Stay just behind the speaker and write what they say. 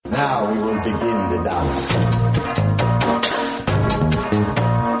Now we will begin the dance.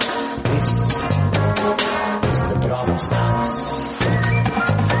 This is the Bronze Dance.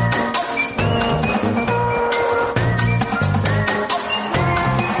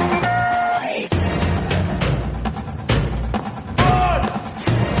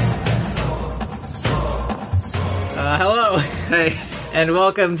 Hello. Hey. And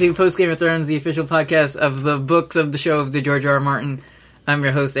welcome to Post Game of Thrones, the official podcast of the books of the show of the George R. R. Martin. I'm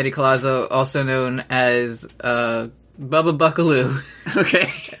your host, Eddie Colazzo, also known as Bubba Buckaloo. Okay.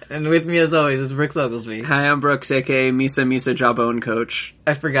 And with me, as always, is Brooks Oglesby. Hi, I'm Brooks, a.k.a. Misa Jawbone Coach.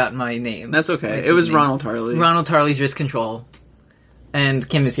 I forgot my name. That's okay. It was Ronald Harley. Ronald Harley's Wrist Control. And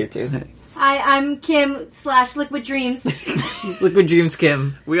Kim is here, too. Hey. Hi, I'm Kim / Liquid Dreams. Liquid Dreams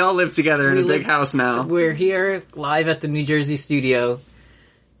Kim. We all live together in a big house now. We're here live at the New Jersey studio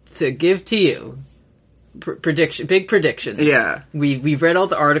to give to you big predictions. Yeah. We've read all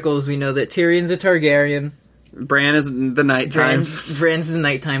the articles. We know that Tyrion's a Targaryen. Bran is the nighttime. Bran's the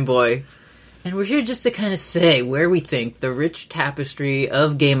nighttime boy. And we're here just to kind of say where we think the rich tapestry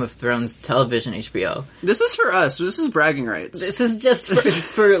of Game of Thrones television HBO. This is for us. This is bragging rights. This is just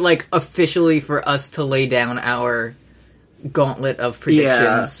for like, officially for us to lay down our gauntlet of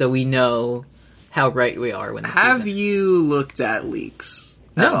predictions so we know how right we are when the Have season. you looked at leaks?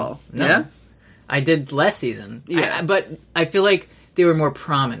 No. At all? No. Yeah? I did last season. Yeah. But I feel like they were more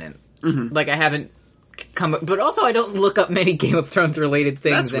prominent. Mm-hmm. Like, I haven't come up... But also, I don't look up many Game of Thrones related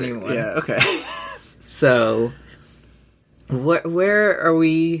things That's anymore. weird. Yeah, okay. So, where are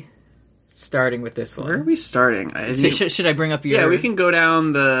we starting with this one? Where are we starting? Should I bring up your... Yeah, we can go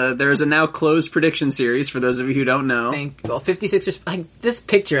down there's a now closed prediction series for those of you who don't know. 56ers... this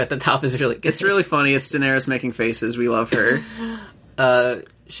picture at the top is really good. It's really funny. It's Daenerys making faces. We love her.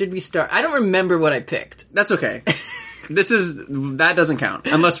 Should we start... I don't remember what I picked. That's okay. That doesn't count.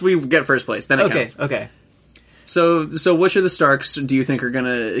 Unless we get first place, then it counts. Okay. So which of the Starks do you think are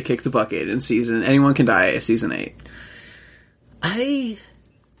gonna kick the bucket in Anyone Can Die, season 8? I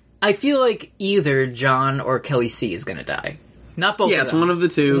feel like either Jon or Kelly C is gonna die. Not both of them. Yeah, it's one of the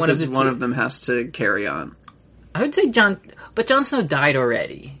two, because one two. of them has to carry on. I would say Jon... But Jon Snow died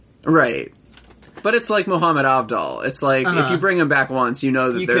already. Right. But it's like Muhammad Avdol. It's like, if you bring him back once, you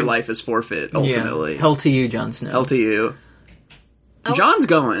know that their life is forfeit, ultimately. Yeah. Hell to you, Jon Snow. Hell to you. Jon's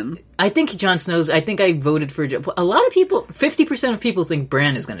going. I think Jon Snow's... I think I voted for... A lot of people... 50% of people think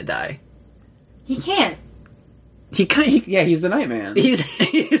Bran is gonna die. He can't. He's the Nightman.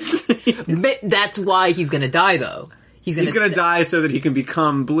 That's why he's gonna die, though. He's gonna die so that he can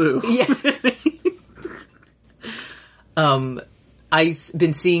become blue. Yeah. I've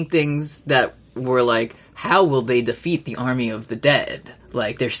been seeing things that were like, how will they defeat the army of the dead?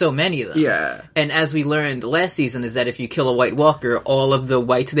 Like, there's so many of them. Yeah. And as we learned last season, is that if you kill a White Walker, all of the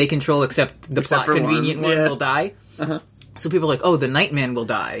whites they control, except the plot convenient one, will die. Uh-huh. So people are like, oh, the Nightman will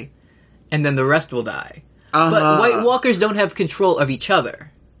die, and then the rest will die. But White Walkers don't have control of each other.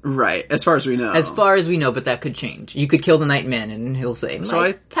 Right, as far as we know. As far as we know, but that could change. You could kill the Nightman, and he'll say,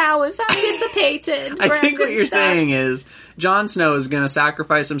 "My powers are dissipated." I think what you're saying is, Jon Snow is going to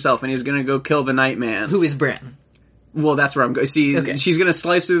sacrifice himself, and he's going to go kill the Nightman. Who is Bran? Well, that's where I'm going. See, she's going to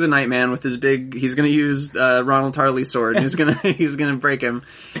slice through the Nightman with his big... He's going to use Ronald Harley's sword, and he's going to break him.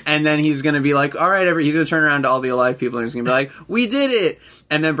 And then he's going to be like, all right, he's going to turn around to all the alive people, and he's going to be like, we did it!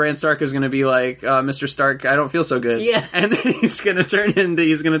 And then Bran Stark is going to be like, Mr. Stark, I don't feel so good. Yeah. And then he's going to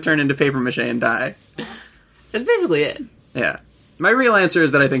turn into paper mache and die. That's basically it. Yeah. My real answer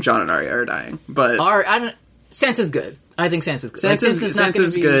is that I think Jon and Arya are dying, but... Sansa's good. I think Sansa's good.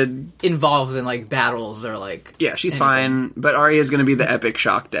 Sansa's good. Involved in, like, battles or, like... Yeah, she's fine, but Arya's going to be the epic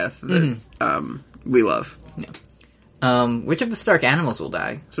shock death that we love. Yeah. Which of the Stark animals will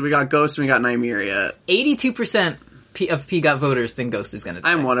die? So we got Ghost and we got Nymeria. 82% of PGOT voters think Ghost is going to die.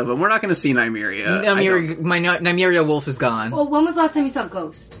 I'm one of them. We're not going to see Nymeria. Nymeria Wolf is gone. Well, when was the last time you saw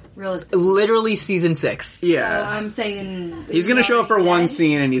Ghost? Realistically. Literally season 6. Yeah. So I'm saying... He's going to show up for one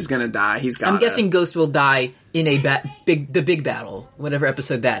scene and he's going to die. I'm guessing Ghost will die in the big battle, whatever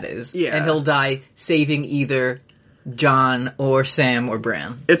episode that is. Yeah. And he'll die saving either Jon or Sam or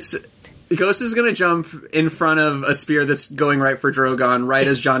Bran. Ghost is going to jump in front of a spear that's going right for Drogon, right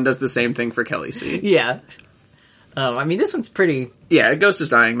as Jon does the same thing for Khaleesi. Yeah. I mean, this one's pretty... Yeah, Ghost is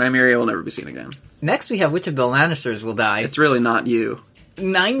dying. Nymeria will never be seen again. Next, we have which of the Lannisters will die. It's really not you.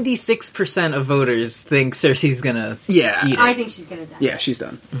 96% of voters think Cersei's gonna eat it. I think she's gonna die. Yeah, she's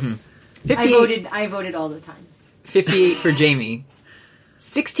done. Mm-hmm. I voted all the times. 58 for Jaime.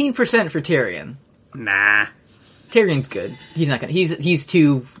 16% for Tyrion. Nah. Tyrion's good. He's not gonna... He's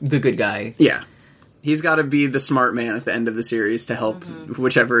too the good guy. Yeah. He's got to be the smart man at the end of the series to help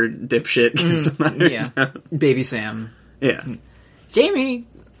whichever dipshit gets Yeah. Baby Sam. Yeah. Jaime,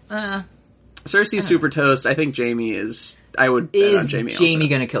 Cersei's super toast. I think Jaime is... I would bet on is Jaime Jaime also.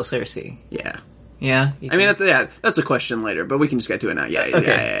 gonna kill Cersei? Yeah. Yeah? I mean, that's a question later, but we can just get to it now. Yeah,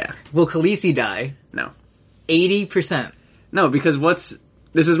 Okay. yeah. Will Khaleesi die? No. 80%. No, because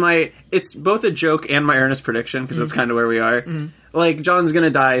it's both a joke and my earnest prediction, because that's kind of where we are. Like, Jon's gonna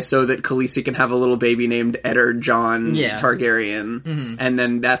die so that Khaleesi can have a little baby named Eddard Jon Targaryen, and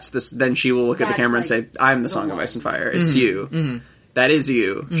then then she will look at the That's camera like and say, I'm the Song of one. Ice and Fire. It's you. That is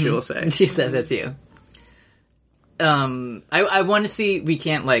you, she will say. She said that's you. I want to see, we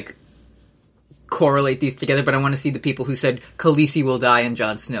can't, like, correlate these together, but I want to see the people who said Khaleesi will die and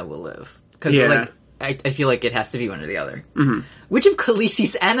Jon Snow will live. Because, Yeah. like, I feel like it has to be one or the other. Which of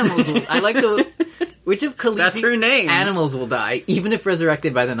Khaleesi's animals will... I like the... Which of Khaleesi's That's her name. animals will die, even if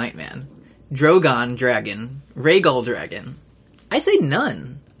resurrected by the Nightman? Drogon, dragon. Rhaegal, dragon. I say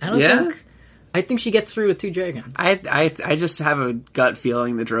none. I don't think... I think she gets through with 2 dragons. I just have a gut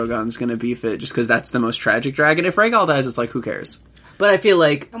feeling that Drogon's gonna beef it, just because that's the most tragic dragon. If Rhaegal dies, it's like, who cares? But I feel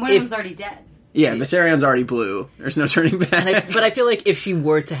like... And one of them's already dead. Yeah, Viserion's already blue. There's no turning back. But I feel like if she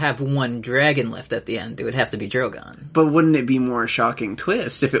were to have one dragon left at the end, it would have to be Drogon. But wouldn't it be more shocking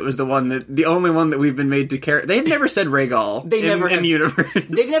twist if it was the only one that we've been made to care? They've never said Rhaegal in universe.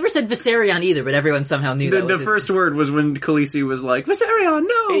 They've never said Viserion either, but everyone somehow knew that The was first word was when Khaleesi was like, Viserion,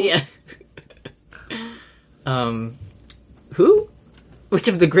 no! Yeah. Who? Which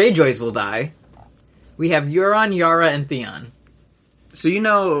of the Greyjoys will die? We have Euron, Yara, and Theon. So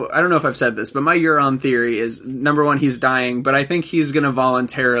I don't know if I've said this, but my Euron theory is, number one, he's dying, but I think he's gonna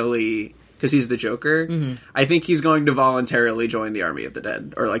voluntarily, because he's the Joker, I think he's going to voluntarily join the Army of the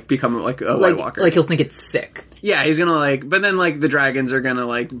Dead, or like become like a White Walker. Like he'll think it's sick. Yeah, he's gonna but then like the dragons are gonna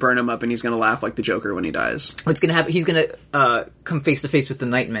like burn him up and he's gonna laugh like the Joker when he dies. What's gonna happen? He's gonna come face to face with the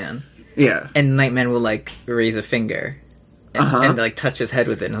Nightman, Yeah. and the Nightman will like raise a finger and like touch his head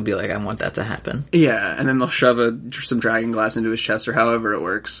with it, and he'll be like, "I want that to happen." Yeah, and then they'll shove some dragon glass into his chest or however it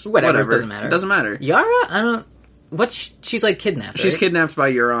works. Whatever. It doesn't matter. It doesn't matter. Yara, I don't. She's like kidnapped. She's right? kidnapped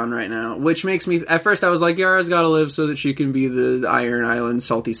by Euron right now, which makes me... At first I was like, Yara's gotta live so that she can be the Iron Island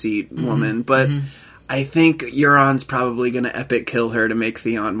salty seat woman, but I think Euron's probably gonna epic kill her to make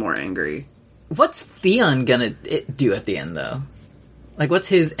Theon more angry. What's Theon gonna do at the end, though? Like, what's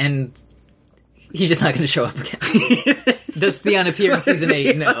his end? He's just not gonna show up again. Does Theon appear in season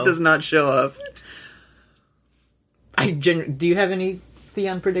 8? No. Theon does not show up. Do you have any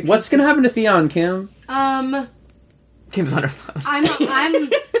Theon predictions? What's gonna happen to Theon, Kim? Kim's on her phone.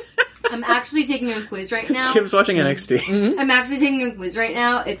 I'm actually taking a quiz right now. Kim's watching NXT. I'm actually taking a quiz right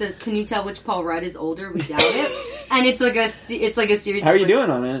now. It says, "Can you tell which Paul Rudd is older?" We doubt it, and it's like a series. How are you doing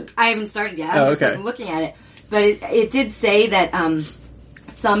on it? I haven't started yet. I'm just looking at it, but it did say that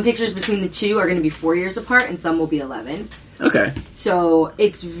some pictures between the two are going to be 4 years apart, and some will be 11. Okay. So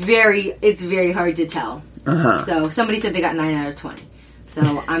it's very hard to tell. So somebody said they got 9 out of 20. So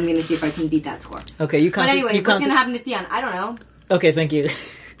I'm going to see if I can beat that score. Okay, But anyway, what's going to happen to Theon? I don't know. Okay, thank you.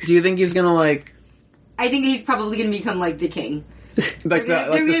 Do you think he's gonna I think he's probably going to become like the king. like They're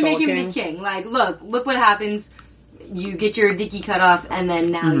going to make him the king. Like, look what happens. You get your dicky cut off, and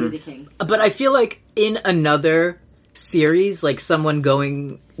then now you're the king. But I feel like in another series, like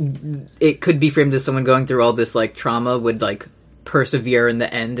it could be framed as someone going through all this like trauma would like persevere in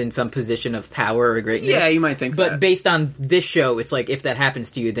the end in some position of power or greatness. Yeah, you might think but that. based on this show, it's like if that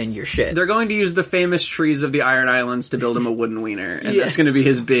happens to you, then you're shit. They're going to use the famous trees of the Iron Islands to build him a wooden wiener, and that's going to be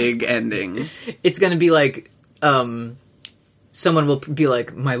his big ending. It's going to be like someone will be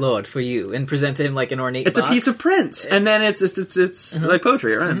like, "My lord, for you," and present to him like an ornate It's box. a piece of prints, and then it's like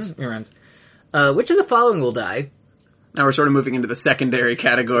poetry. It rhymes. It rhymes. Which of the following will die? Now we're sort of moving into the secondary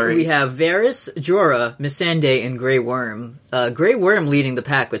category. We have Varys, Jorah, Missandei, and Grey Worm. Grey Worm leading the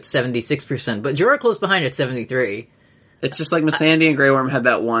pack with 76%, but Jorah close behind at 73%. It's just like Missandei and Grey Worm had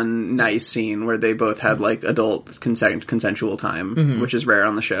that one nice scene where they both had like adult consensual time, which is rare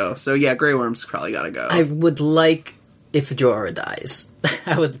on the show. So yeah, Grey Worm's probably got to go. I would like if Jorah dies.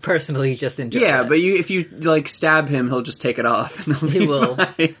 I would personally just enjoy Yeah, that. but if you like stab him, he'll just take it off. And He will.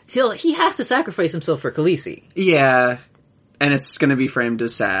 fine. Still, he has to sacrifice himself for Khaleesi. Yeah, and it's going to be framed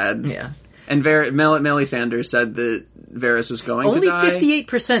as sad. Yeah. And Melly Sanders said that Varys was going Only to die.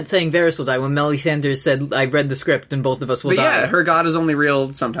 58% saying Varys will die when Melly Sanders said, "I read the script and both of us will But die." yeah, her god is only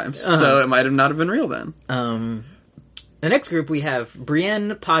real sometimes, so it might have not have been real then. The next group we have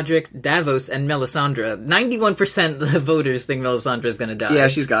Brienne, Podrick, Davos, and Melisandre. 91% of the voters think Melisandre is going to die. Yeah,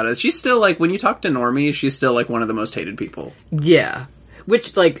 she's got it. She's still like, when you talk to normies, she's still like one of the most hated people. Yeah.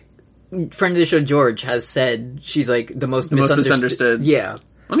 Which, like, friend of the show George has said she's like the most most misunderstood. Yeah.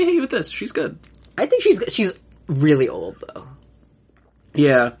 Let me hit you with this. She's good. I think she's really old though.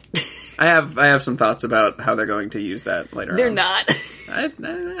 Yeah. I have some thoughts about how they're going to use that later They're on. not. I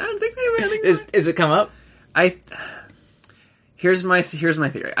don't think they will. Is it come up? Here's my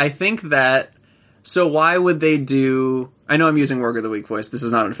theory. I think that, so why would they do, I know I'm using Work of the Week voice, this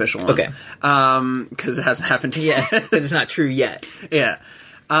is not an official one. Okay. Because it hasn't happened yet. Yeah, because it's not true yet. Yeah.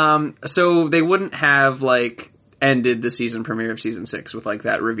 So they wouldn't have, like, ended the season premiere of season 6 with, like,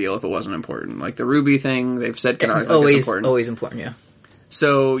 that reveal if it wasn't important. Like, the Ruby thing, they've said canonically it's important. Always important, yeah.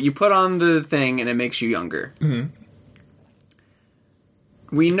 So you put on the thing and it makes you younger. Mm-hmm.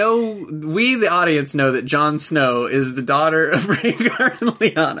 We, the audience, know that Jon Snow is the daughter of Rhaegar and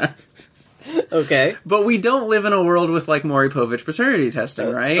Lyanna. Okay. But we don't live in a world with, like, Maury Povich paternity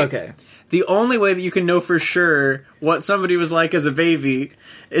testing, right? Okay. The only way that you can know for sure what somebody was like as a baby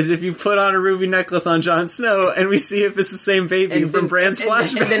is if you put on a ruby necklace on Jon Snow and we see if it's the same baby from Bran's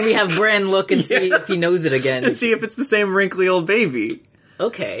flashback. And then we have Bran look and see if he knows it again. And see if it's the same wrinkly old baby.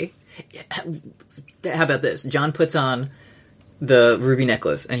 Okay. How about this? Jon puts on the ruby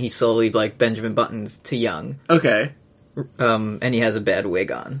necklace and he slowly, like, Benjamin Buttons to young. Okay. And he has a bad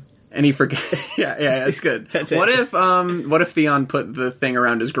wig on. And he forgets. yeah, it's good. That's what it. If Theon put the thing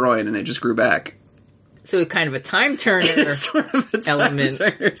around his groin and it just grew back? So kind of a time turner It's sort of a element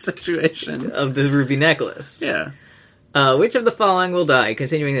time-turner situation. of the ruby necklace. Yeah. Which of the following will die?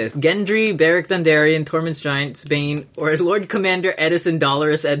 Continuing this. Gendry, Beric Dondarrion, Tormund's Giant, Spain, or Lord Commander Edison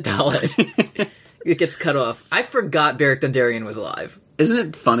Dolorous Ed Dalit? It gets cut off. I forgot Beric Dondarrion was alive. Isn't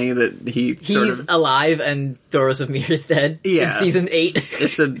it funny that He's alive and Thoros of Myr is dead? Yeah. In season 8.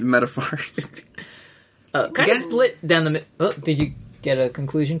 It's a metaphor. Kind of split down the middle. Oh, did you get a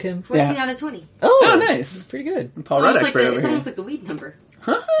conclusion, Kim? 14 out of 20. Oh, nice. Pretty good. Paul Rudd It's expert over here. almost like the weed number.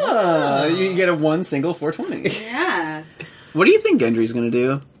 You get a one single 420. Yeah. What do you think Gendry's gonna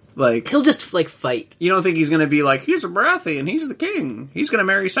do? Like, He'll just, like, fight. you don't think he's gonna be like, he's a Baratheon, he's the king, he's gonna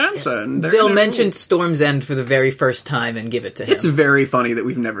marry Sansa, and They'll mention Storm's End for the very first time and give it to him. It's very funny that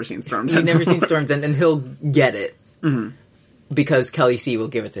we've never seen Storm's End. We've never seen Storm's End, and he'll get it. Mm-hmm. Because Kelly C will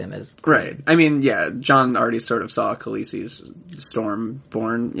give it to him as... Right. I mean, yeah, John already sort of saw Khaleesi's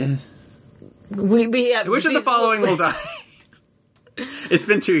Stormborn. Yeah. Which of the following will die? It's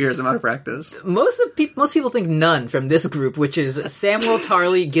been 2 years. I'm out of practice. Most people think none from this group, which is Samwell,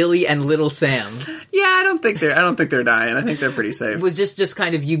 Tarly, Gilly, and Little Sam. Yeah, I don't think they're dying. I think they're pretty safe. It was just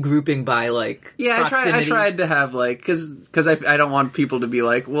kind of you grouping by, like, yeah, I tried to have, like, because I don't want people to be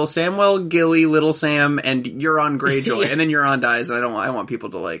like, well, Samwell, Gilly, Little Sam, and Euron Greyjoy, and then Euron dies, and I want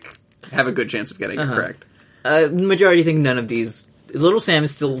people to, like, have a good chance of getting it correct. Majority think none of these. Little Sam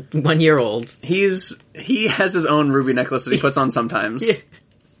is still 1 year old. He has his own ruby necklace that he puts on sometimes.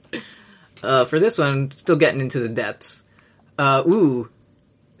 For this one, still getting into the depths.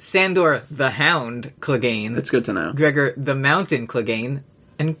 Sandor the Hound Clegane. It's good to know. Gregor the Mountain Clegane.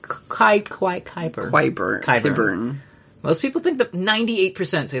 And Qyburn. Qyburn. Most people think that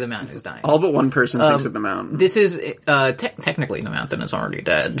 98% say the mountain is dying. All but one person thinks that the mountain. This is technically the mountain is already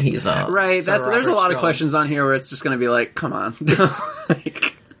dead. He's right. There's a lot of questions on here where it's just going to be like, come on,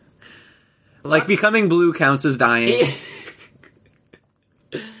 like becoming blue counts as dying.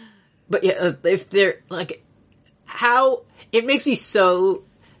 But yeah, if they're like, how it makes me so.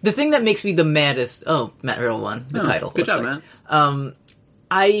 The thing that makes me the maddest. Oh, Matt Riddle won the title. Good job, like. man.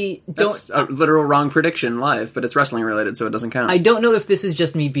 That's a literal wrong prediction live, but it's wrestling related, so it doesn't count. I don't know if this is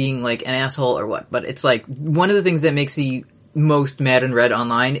just me being like an asshole or what, but it's like one of the things that makes me most mad and red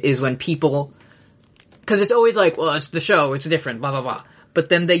online is when people, because it's always like, well, it's the show, it's different, blah blah blah. But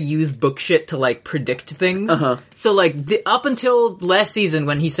then they use book shit to like predict things. So like up until last season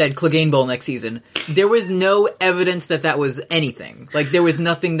when he said Clegane Bowl next season, there was no evidence that was anything. Like there was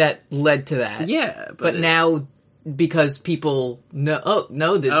nothing that led to that. Yeah, but now. Because people know. Oh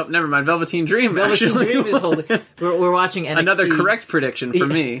no! Never mind. Velveteen Dream. Velveteen Dream is holding. We're watching NXT. Another correct prediction for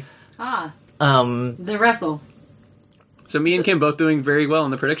me. The wrestle. So me and Kim both doing very well in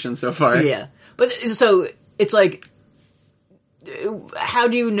the predictions so far. Yeah, but so it's like, how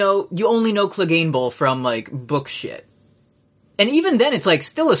do you know? You only know Clegane Bowl from like book shit, and even then, it's like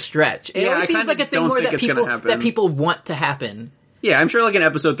still a stretch. It always seems like a thing more that people want to happen. Yeah, I'm sure like in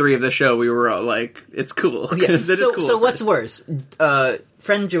episode 3 of the show, we were all like, it's cool. Yeah. It is cool. So what's worse?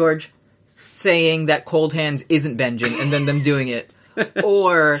 Friend George saying that Cold Hands isn't Benjen and then them doing it.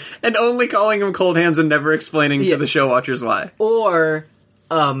 Or... and only calling him Cold Hands and never explaining to the show watchers why. Or,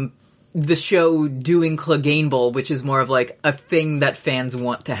 the show doing Clegane Bowl, which is more of like a thing that fans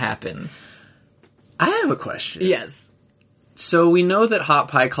want to happen. I have a question. Yes. So we know that Hot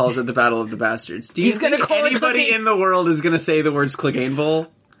Pie calls it the Battle of the Bastards. Do you He's gonna think call it anybody Clegane? in the world is going to say the words Clegane Bowl?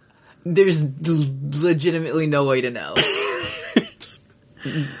 There's legitimately no way to know.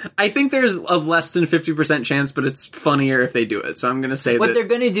 I think there's a less than 50% chance, but it's funnier if they do it. So I'm going to say What that they're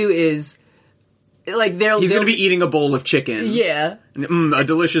gonna do is, like, he's going to be eating a bowl of chicken. yeah, A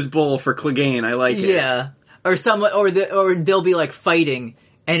delicious bowl for Clegane. I like it. yeah, or they'll be like fighting,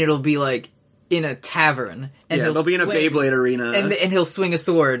 and it'll be like in a tavern, and Yeah, they'll be in a Beyblade arena. and he'll swing a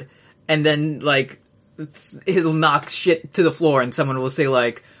sword, and then like it'll knock shit to the floor, and someone will say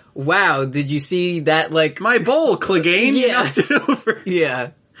like, "Wow, did you see that?" Like, My bowl, Clegane. You Yeah. knocked it over. yeah.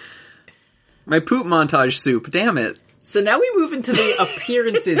 My poop montage soup. Damn it. So now we move into the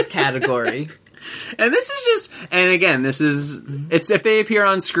appearances category. And this is just, and again, it's if they appear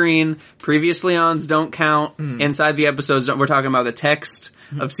on screen, previously ons don't count, inside the episodes, we're talking about the text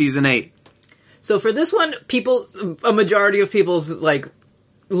of season 8. So for this one, a majority of people's like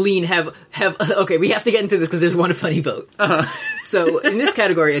lean have okay, we have to get into this because there's one funny vote. So in this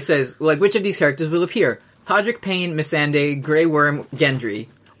category, it says like which of these characters will appear: Podrick Payne, Missandei, Grey Worm, Gendry.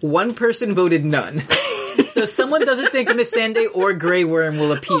 One person voted none. So someone doesn't think Missandei or Grey Worm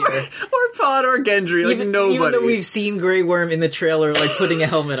will appear. Or Pod or Gendry, like nobody. Even though we've seen Grey Worm in the trailer, like putting a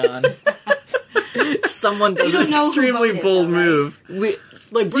helmet on. Someone It's doesn't. an know who extremely voted, bold though, right?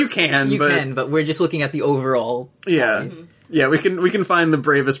 move. You can, but we're just looking at the overall. Yeah. Yeah, we can find the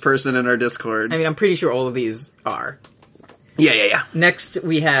bravest person in our Discord. I mean, I'm pretty sure all of these are. Yeah. Next,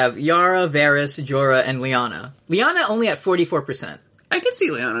 we have Yara, Varys, Jorah, and Lyanna. Lyanna only at 44%. I could see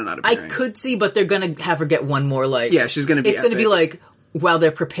Lyanna not I appearing. could see, but they're gonna have her get one more, like... Yeah, she's gonna be It's gonna be, epic. like, while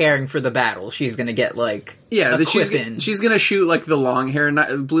they're preparing for the battle, she's gonna get, like, Yeah, a that quip in. she's gonna shoot like the long hair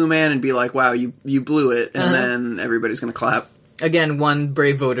blue man and be like, "Wow, you blew it," and Uh-huh. then everybody's gonna clap. Again, one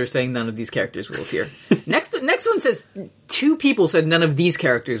brave voter saying none of these characters will appear. Next one says, 2 people said none of these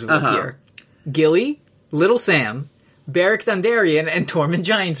characters will appear. Gilly, Little Sam, Beric Dondarrion, and Tormund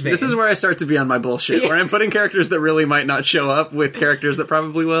Giantsbane. This is where I start to be on my bullshit, where I'm putting characters that really might not show up with characters that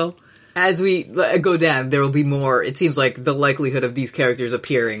probably will. As we go down, there will be more. It seems like the likelihood of these characters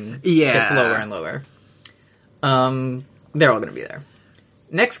appearing gets lower and lower. They're all going to be there.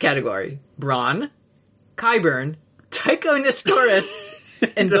 Next category: Bronn, Qyburn, Tycho Nestoris,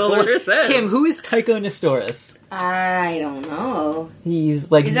 and Dolores Dolores. Ed. Kim, who is Tycho Nestoris? I don't know.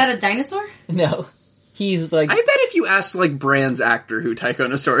 He's like Is that a dinosaur? no. He's like I bet if you asked like Brand's actor who Tycho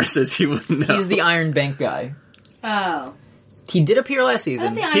Nestoris is, he wouldn't know. he's the Iron Bank guy. Oh. He did appear last I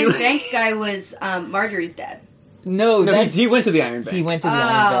season. thought the Iron Bank guy was Marjorie's dad. No, he went to the Iron Bank. he went to the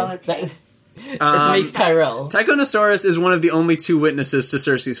Iron Bank. okay. That's Mace Tyrell. Tycho Nestoris is one of the only 2 witnesses to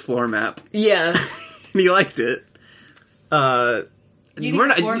Cersei's floor map. Yeah. And he liked it. Do you We're think the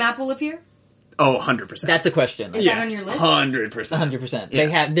not- floor map will appear? Oh, 100%. That's a question. Is that on your list? 100%. 100%. Yeah.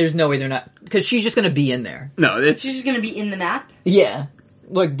 They have. There's no way they're not, because she's just going to be in there. No, it's... She's just going to be in the map? Yeah,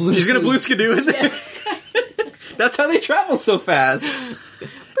 like blue. She's gonna blue skidoo in there. That's how they travel so fast.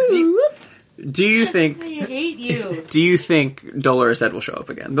 Do you think... I hate you. Do you think Dolores Ed will show up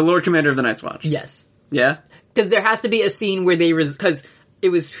again? The Lord Commander of the Night's Watch. Yes, Yeah? because there has to be a scene where they because it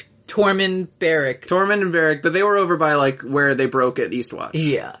was Tormund, Beric. Tormund and Beric, but they were over by, like, where they broke at Eastwatch.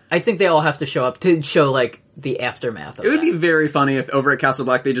 Yeah, I think they all have to show up to show like the aftermath of It would that. be very funny if over at Castle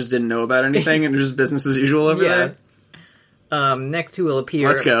Black they just didn't know about anything and it was just business as usual over Yeah. there. Next, who will appear?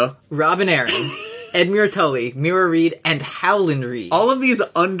 Let's go. Robin Aaron, Edmure Tully, Mira Reed, and Howland Reed. All of these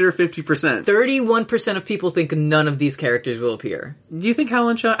under 50%. 31% of people think none of these characters will appear. Do you think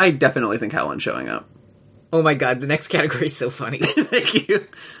Howland's showing? I definitely think Howland's showing up. Oh my god, the next category is so funny. Thank you.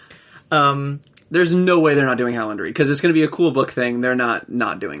 There's no way they're not doing Howland Reed, because it's going to be a cool book thing. They're not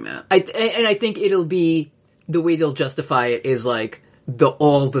doing that. I think it'll be the way they'll justify it is like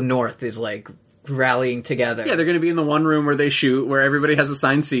all the North is like rallying together. Yeah, they're going to be in the one room where they shoot, where everybody has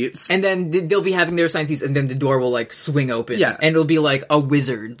assigned seats. and then they'll be having their assigned seats, and then the door will like swing open. Yeah. and it'll be like a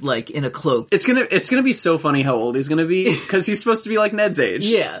wizard like in a cloak. It's gonna be so funny how old he's gonna be, because he's supposed to be like Ned's age.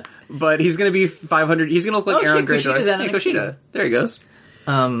 Yeah. But he's gonna be 500. He's gonna look like Aaron shit, Greyjoy. Kushida's on Yeah, NXT. Kushida. There he goes.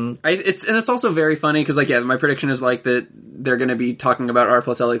 It's also very funny because, like, yeah, my prediction is like that they're going to be talking about R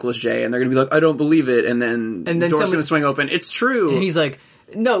plus L equals J, and they're going to be like, I don't believe it, and then door's going to someone's- swing open. It's true. And he's like,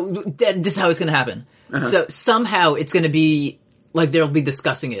 no, this is how it's going to happen. So somehow it's going to be like they'll be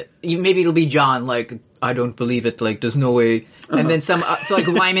discussing it. Maybe it'll be John like, I don't believe it. Like, there's no way. And then so like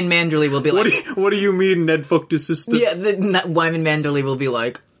Wyman Manderley will be like, what do you mean, Ned fucked his sister? yeah, Wyman Manderley will be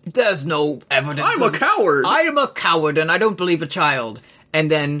like, there's no evidence. I'm a coward. I am a coward, and I don't believe a child. And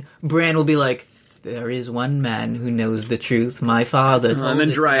then Bran will be like, there is one man who knows the truth. My father told And then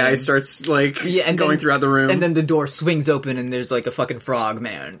it Dry to Eye him." starts, like, and going then- throughout the room. And then the door swings open and there's like a fucking frog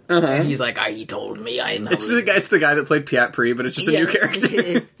man. And he's like, he told me I'm it's the guy that played Piat Pri, but it's just a new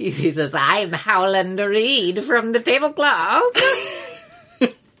character. he says, I'm Howland Reed from the tablecloth.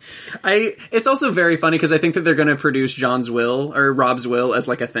 It's also very funny because I think that they're going to produce John's will or Rob's will as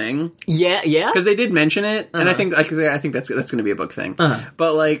like a thing yeah. because they did mention it, and I think that's going to be a book thing.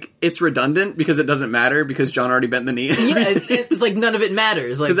 But like it's redundant because it doesn't matter because John already bent the knee. Yeah, it's like none of it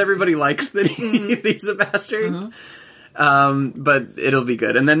matters. Like, because everybody likes that he's a bastard. But it'll be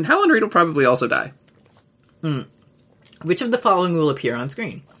good, and then Howland Reed will probably also die. which of the following will appear on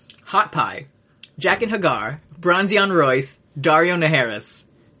screen? Hot Pie, Jack and Hagar, Bronzion Royce, Dario Naharis.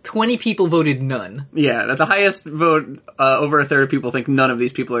 20 people voted none. Yeah, at the highest vote, over a third of people think none of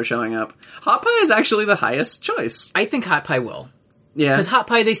these people are showing up. Hot Pie is actually the highest choice. I think Hot Pie will. Yeah. Because Hot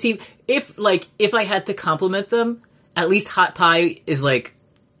Pie, they seem... If I had to compliment them, at least Hot Pie is, like,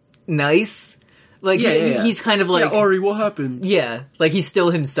 nice. Like, he's kind of like... Yeah, Ari, what happened? Yeah, like, he's still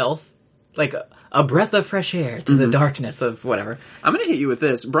himself. Like, a breath of fresh air to the darkness of whatever. I'm gonna hit you with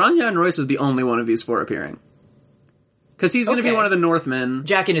this. Bronzion Royce is the only one of these four appearing. Because he's gonna be one of the Northmen.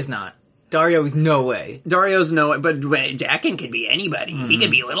 Jaqen is not. Dario is no way. Dario's no way, but Jaqen could be anybody. He could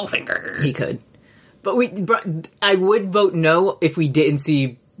be Littlefinger. He could. But I would vote no if we didn't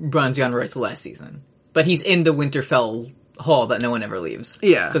see Bronzion Royce last season. But he's in the Winterfell hall that no one ever leaves.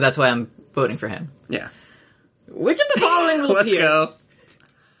 Yeah. So that's why I'm voting for him. Yeah. Which of the following will Let's appear? go.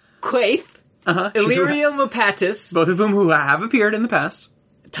 Quaithe, Illyrio Mopatis, Both of whom who have appeared in the past.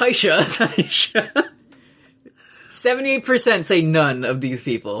 Taisha. 78% say none of these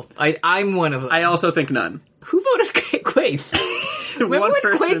people. I'm one of them. I also think none. Who voted Quaithe? Remember One when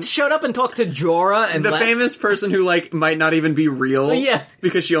person. Quaithe showed up and talked to Jorah and The left? famous person who, like, might not even be real. Yeah.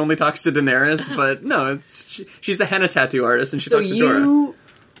 Because she only talks to Daenerys, but no, she's a henna tattoo artist and she So talks to Jorah.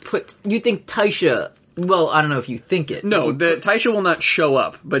 you think Taisha... Well, I don't know if you think it. No, Taisha will not show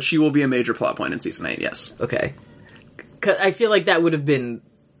up, but she will be a major plot point in season 8, yes. Okay. 'Cause I feel like that would have been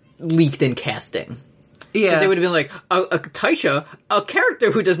leaked in casting. Yeah. They would have been like, a Taisha, a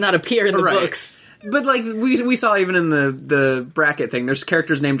character who does not appear in the books. But, like, we saw even in the bracket thing, there's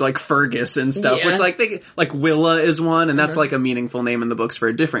characters named, like, Fergus and stuff, Yeah. which, like, Willa is one, and that's, like, a meaningful name in the books for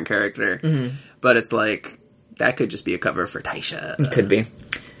a different character. But it's, like, that could just be a cover for Taisha. Could be.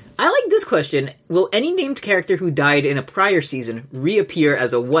 I like this question. Will any named character who died in a prior season reappear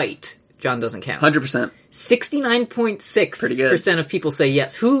as a white? John doesn't count. 100%. 69.6% of people say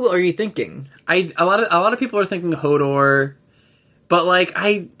yes. Who are you thinking? A lot of people are thinking Hodor, but, like,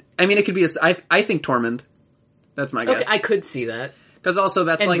 I mean, it could be I think Tormund. That's my guess. Okay, I could see that. Because also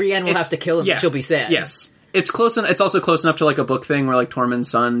that's And like... Brienne will have to kill him. Yeah, She'll be sad. Yes. It's close. It's also close enough to, like, a book thing where, like, Tormund's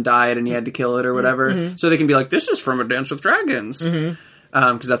son died and he had to kill it or whatever. So they can be like, this is from A Dance with Dragons.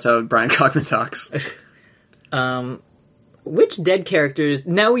 Because that's how Brian Cogman talks. Which dead characters...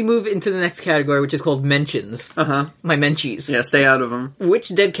 Now we move into the next category, which is called mentions. My menchies. Yeah, stay out of them.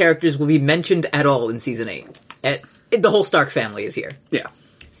 Which dead characters will be mentioned at all in Season 8? The whole Stark family is here. Yeah.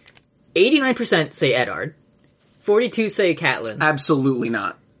 89% say Eddard. 42 say Catelyn. Absolutely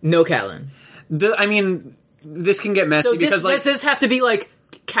not. No Catelyn. I mean, this can get messy So because, like... does this have to be, like,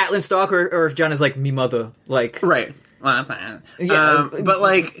 Catelyn Stark, or if John is like, me mother? Like... Right. Yeah, but,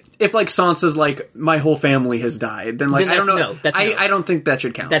 like, if, like, Sansa's like, my whole family has died, then, like, Then I don't know. that's no. That's no. I don't think that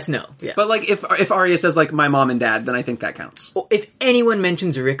should count. That's no. Yeah. But, like, if Arya says, like, my mom and dad, then I think that counts. If anyone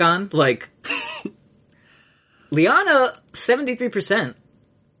mentions Rickon, like... Lyanna, 73%.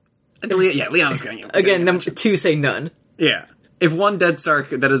 Yeah, Lyanna's getting Again, number 2 say none. Yeah. If one dead Stark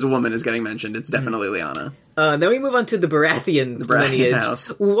that is a woman is getting mentioned, it's definitely Lyanna. Then we move on to the Baratheon lineage. house.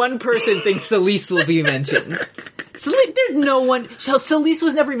 One person thinks Selyse will be mentioned. There's no one... Selyse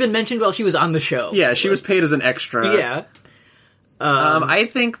was never even mentioned while she was on the show. Yeah, she was paid as an extra. Yeah. I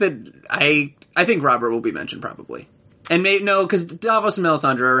think that... I think Robert will be mentioned, probably. And no, because Davos and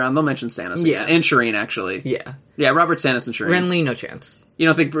Melisandre are around, they'll mention Stannis again. And Shireen, actually. Yeah. Yeah, Robert, Stannis, and Shireen. Renly, no chance. You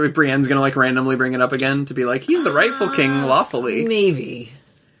don't think Brienne's gonna, like, randomly bring it up again to be like, he's the rightful king lawfully? Maybe.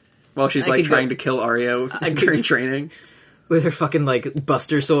 While she's, like, trying to kill Arya during training. With her fucking, like,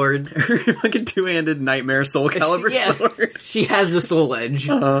 Buster sword. Her fucking two-handed nightmare Soul Calibur sword. She has the soul edge.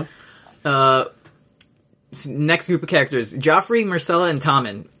 Next group of characters. Joffrey, Myrcella, and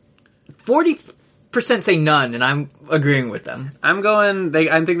Tommen. 40% say none, and I'm agreeing with them. I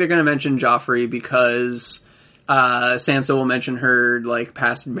think they're gonna mention Joffrey because Sansa will mention her, like,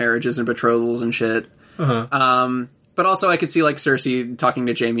 past marriages and betrothals and shit. But also I could see, like, Cersei talking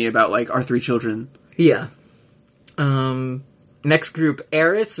to Jaime about, like, our 3 children. Yeah. Next group,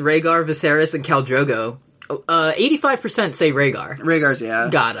 Aerys, Rhaegar, Viserys, and Khal Drogo. 85% say Rhaegar. Rhaegar's, yeah.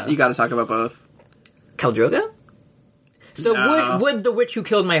 You gotta talk about both. Khal Drogo? So No. would the witch who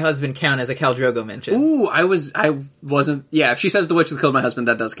killed my husband count as a Khal Drogo mention? Ooh, I wasn't... Yeah, if she says the witch that killed my husband,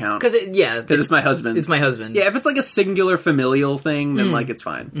 that does count. Because it's my husband. It's my husband. Yeah, if it's like a singular familial thing, then like it's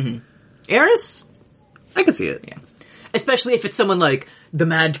fine. Mm-hmm. Aerys? I can see it. Yeah. Especially if it's someone like the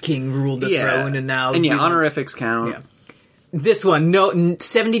Mad King ruled the throne and now... And honorifics count. Yeah. This one,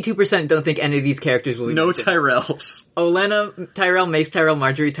 72% don't think any of these characters will be mentioned. Tyrells. Olenna Tyrell, Mace Tyrell,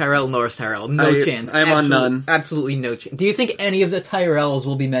 Marjorie Tyrell, Loras Tyrell. No chance. I'm on none. Absolutely no chance. Do you think any of the Tyrells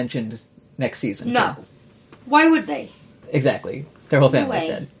will be mentioned next season? No. Why would they? Exactly. Their whole No family's way.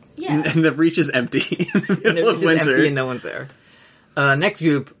 dead. Yeah. And the Reach is empty in the middle of It's just winter. empty and no one's there. Next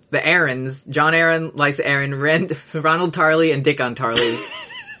group, the Aarons. John Aaron, Lysa Aaron, Ronald Tarley, and Dickon Tarley.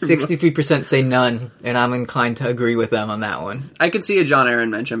 63% say none, and I'm inclined to agree with them on that one. I could see a John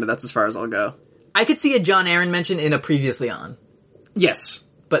Aaron mention, but that's as far as I'll go. I could see a John Aaron mention in a Previously On, Yes.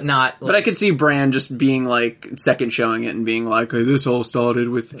 but not... But I could see Bran just being like, second showing it and being like, hey, this all started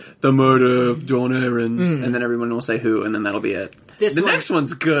with the murder of John Aaron. And then everyone will say who, and then that'll be it. The next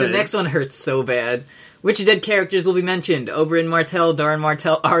one's good. The next one hurts so bad. Which dead characters will be mentioned? Oberyn Martell, Doran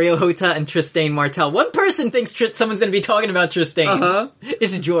Martell, Areo Hota, and Trystane Martell. One person thinks someone's going to be talking about Trystane. Uh-huh.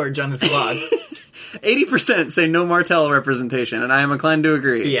 It's George on his blog. 80% say no Martell representation, and I am inclined to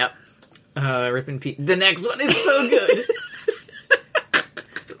agree. Yep. Rip and Pete. The next one is so good.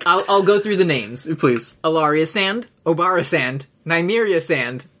 I'll go through the names. Please. Alaria Sand, Obara Sand, Nymeria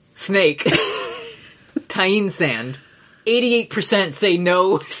Sand, Snake, Tyene Sand. 88% say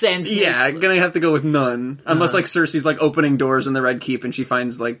no sand snakes. Yeah, gonna have to go with none. Unless, like, Cersei's, like, opening doors in the Red Keep and she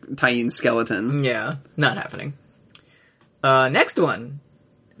finds, like, Tyene's skeleton. Yeah, not happening. Next one.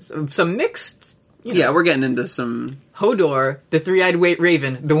 Some mixed... Yeah, we're getting into some... Hodor, the Three-Eyed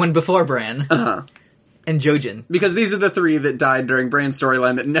Raven, the one before Bran. Uh-huh. And Jojen. Because these are the three that died during Bran's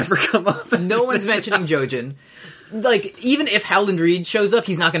storyline that never come up. No one's mentioning Jojen. Like, even if Howland Reed shows up,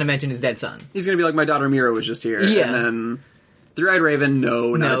 he's not going to mention his dead son. He's gonna be like, my daughter Mira was just here. Yeah. And then Three-Eyed Raven,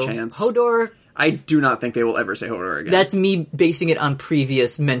 not a chance. Hodor... I do not think they will ever say Hodor again. That's me basing it on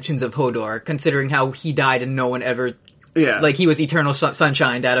previous mentions of Hodor, considering how he died and no one ever... Yeah. Like, he was eternal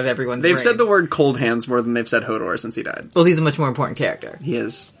sunshined out of everyone's They've brain. said the word Cold Hands more than they've said Hodor since he died. Well, he's a much more important character. He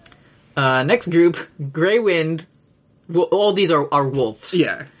is. Next group, Grey Wind. Well, all these are wolves.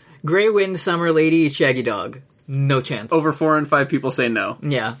 Yeah. Grey Wind, Summer Lady, Shaggy Dog. No chance. Over 4 and 5 people say no.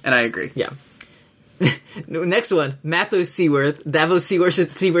 Yeah. And I agree. Yeah. Next one, Mathos Seaworth, Davos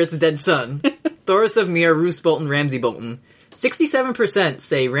Seaworth's dead son. Thoros of Myr, Roose Bolton, Ramsay Bolton. 67%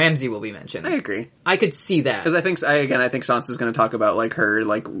 say Ramsay will be mentioned. I agree. I could see that. Because I think Sansa's going to talk about, like, her,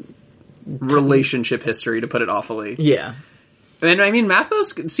 like, relationship history, to put it awfully. Yeah. And, I mean,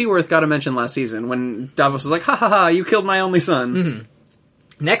 Mathos Seaworth got a mention last season when Davos was like, ha ha ha, you killed my only son.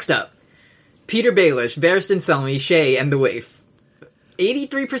 Mm-hmm. Next up, Peter Baelish, Barristan Selmy, Shay, and the Waif.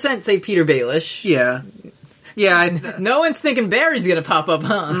 83% say Peter Baelish. Yeah. Yeah, No one's thinking Barry's gonna pop up,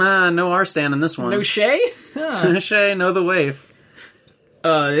 huh? Nah, no Arstan in this one. No Shay? Huh. Shay, no the Waif.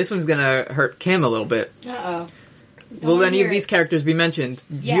 This one's gonna hurt Kim a little bit. Uh-oh. Will any of these characters be mentioned?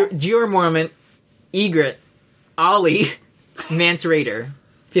 Yes. Jeor Mormont, Ygritte, Ollie, Mance Rayder.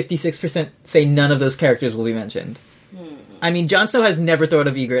 56% say none of those characters will be mentioned. I mean, Jon Snow has never thought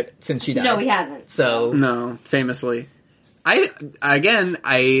of Ygritte since she died. No, he hasn't. So... No, famously.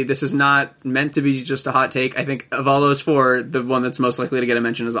 This is not meant to be just a hot take. I think of all those 4, the one that's most likely to get a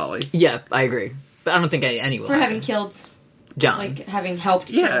mention is Ollie. Yeah, I agree. But I don't think any will. For having killed, Jon. like, having helped.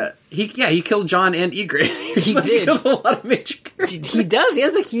 Yeah, he killed Jon and Ygritte. He did. He killed a lot of major characters. He does. He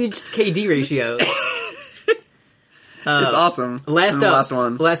has a huge KD ratio. It's awesome. Last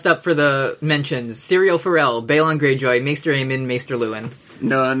one. Last up for the mentions. Syrio Farrell, Balon Greyjoy, Maester Aemon, Maester Luwin.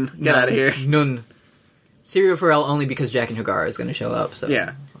 None. Get out of here. None. Syrio Farrell only because Jack and Hagar is going to show up. So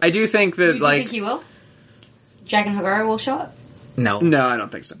Yeah. I do think that, Do you think he will? Jack and Hagar will show up? No. No, I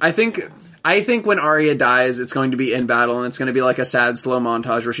don't think so. I think when Arya dies, it's going to be in battle, and it's going to be like a sad, slow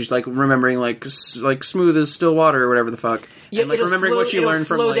montage where she's like remembering like smooth as still water or whatever the fuck, Yeah, and like it'll remembering what she learned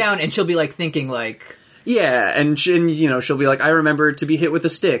from slow like, down, and she'll be like thinking like, yeah, and she'll be like, I remember to be hit with a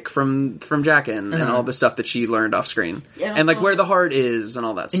stick from Jaqen and all the stuff that she learned off screen, Yeah, and like where the heart is and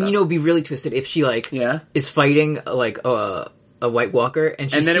all that stuff. and it'd be really twisted if she like is fighting like a White Walker, and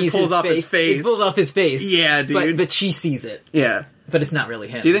she And then it sees pulls off his face. It pulls off his face. Yeah, dude. But she sees it, Yeah. but it's not really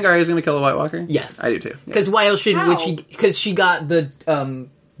him. Do you think Arya's going to kill a White Walker? Yes, I do too. Because why else would How? she? Because she got the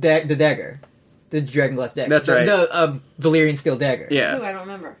dagger, the Dragonglass dagger. That's right. The Valyrian steel dagger. Yeah. Ooh, I don't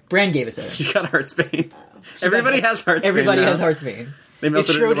remember. Bran gave it to her. She got Heartsbane. Everybody has Heartsbane. Everybody now. has Heartsbane. They It's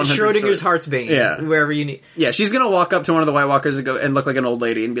melted it into 100 Schrodinger's stores. Heartsbane. Yeah. Wherever you need. Yeah, she's gonna walk up to one of the White Walkers and go and look like an old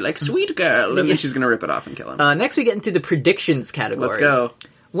lady and be like, "Sweet girl," and Yeah. then she's gonna rip it off and kill him. Next, we get into the predictions category. Let's go.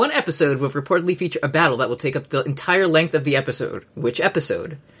 One episode will reportedly feature a battle that will take up the entire length of the episode. Which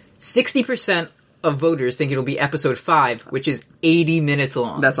episode? 60% of voters think it'll be episode 5, which is 80 minutes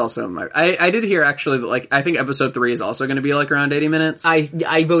long. That's also my. I did hear actually that like I think episode 3 is also going to be like around 80 minutes.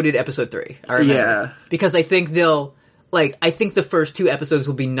 I voted episode 3. I remember. Yeah. Because I think I think the first 2 episodes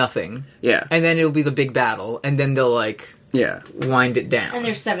will be nothing. Yeah. And then it'll be the big battle, and then they'll Yeah. wind it down. And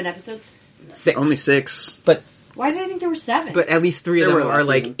there's 7 episodes. 6. Only 6. But Why did I think there were 7? at least 3 of There them were are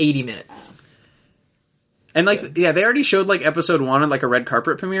last season. 80 minutes. And they already showed like episode 1 at like a red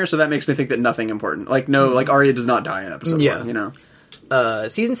carpet premiere, so that makes me think that nothing important. Like like Arya does not die in episode Yeah. 1, you know.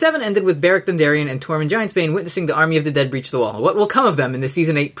 Season 7 ended with Beric Dondarrion and Tormund Giantsbane witnessing the army of the dead breach the wall. What will come of them in the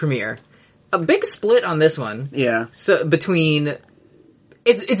season 8 premiere? A big split on this one. Yeah. So between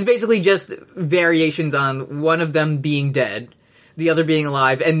it's basically just variations on one of them being dead, the other being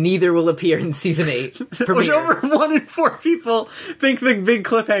alive, and neither will appear in season 8 premiere. Which over 1 in 4 people think the big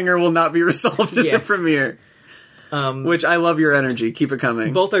cliffhanger will not be resolved in Yeah. the premiere. Which I love your energy. Keep it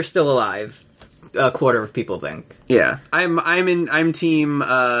coming. Both are still alive. A quarter of people think. Yeah, I'm team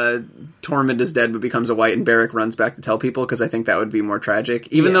Tormund is dead but becomes a white and Beric runs back to tell people because I think that would be more tragic.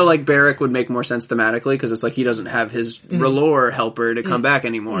 Even though like Beric would make more sense thematically because it's like he doesn't have his R'hllor helper to come back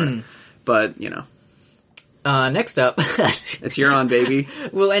anymore. But you know, Next up, it's Euron, baby.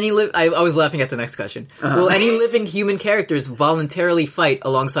 will any I was laughing at the next question. Will any living human characters voluntarily fight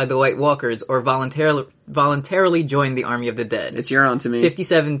alongside the White Walkers or voluntarily join the army of the dead? It's Euron to me.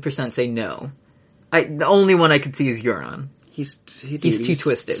 57% say no. The only one I could see is Euron. He's too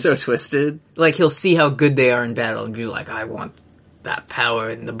twisted. So twisted. Like, he'll see how good they are in battle and be like, I want that power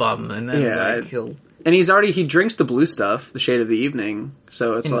in the bum, and then he'll... And he drinks the blue stuff, the Shade of the Evening,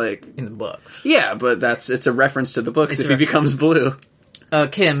 so it's in the book. Yeah, but it's a reference to the books if he becomes blue.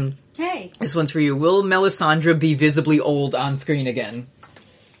 Kim. Hey. This one's for you. Will Melisandre be visibly old on screen again?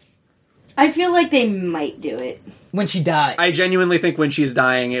 I feel like they might do it. When she dies. I genuinely think when she's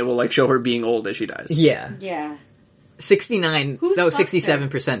dying, it will show her being old as she dies. Yeah. Yeah.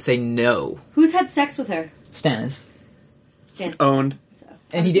 67% say no. Who's had sex with her? Stannis. Owned. So.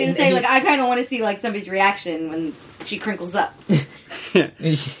 And I he was gonna didn't. say, I kind of want to see somebody's reaction when she crinkles up.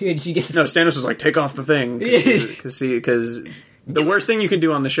 And she gets No, Stannis was like, take off the thing. Because the worst thing you can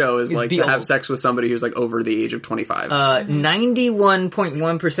do on the show is be to have old. sex with somebody who's over the age of 25.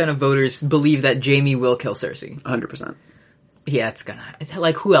 91.1% of voters believe that Jaime will kill Cersei. 100%. Yeah, it's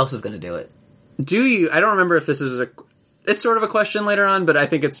who else is gonna do it? Do you, I don't remember if this is it's sort of a question later on, but I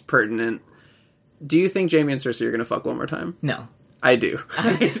think it's pertinent. Do you think Jaime and Cersei are gonna fuck one more time? No. I do.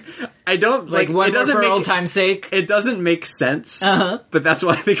 I don't One it more doesn't for make old time's sake. It doesn't make sense, Uh-huh. but that's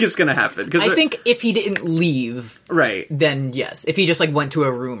what I think is going to happen. I think if he didn't leave, right, then yes. If he just went to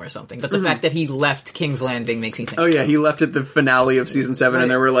a room or something, but the fact that he left King's Landing makes me think. Oh yeah, he left at the finale of season 7, Right. and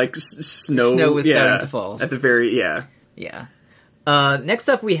there were snow. Snow was starting to fall at the very Yeah. Next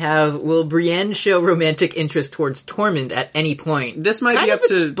up, we have: will Brienne show romantic interest towards Tormund at any point? This might kind be of up a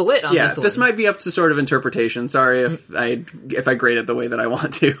to split on this one. This might be up to sort of interpretation. Sorry if I grade it the way that I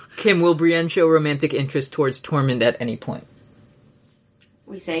want to. Kim, will Brienne show romantic interest towards Tormund at any point?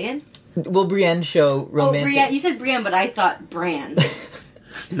 We say again? Will Brienne show romantic? Oh, Brienne. You said Brienne, but I thought Bran.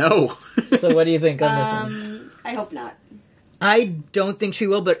 No. So what do you think on this one? I hope not. I don't think she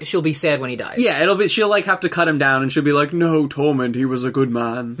will, but she'll be sad when he dies. Yeah, she'll have to cut him down, and she'll be like, "No, Tormund, he was a good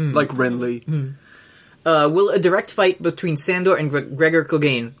man, like Renly." Will a direct fight between Sandor and Gregor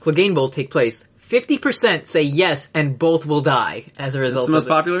Clegane Bowl take place? 50% say yes, and both will die as a result. It's the most of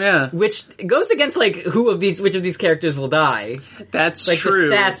it. popular, yeah. Which goes against which of these characters will die. That's The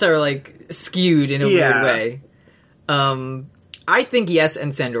true. stats are skewed in a weird way. I think yes,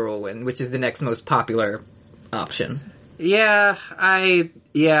 and Sandor will win, which is the next most popular option. Yeah, I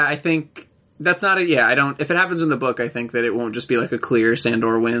think that's not I don't. If it happens in the book, I think that it won't just be a clear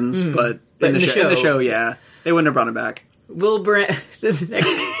Sandor wins, but in the show, yeah, they wouldn't have brought him back. Will Bran?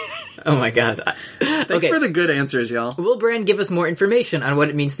 Oh my god! Thanks for the good answers, y'all. Will Bran give us more information on what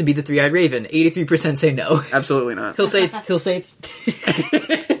it means to be the Three-Eyed Raven? 83% say no. Absolutely not. He'll say it's.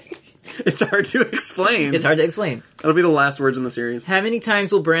 It's hard to explain. It's hard to explain. It'll be the last words in the series. How many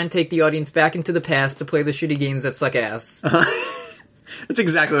times will Bran take the audience back into the past to play the shitty games that suck ass? That's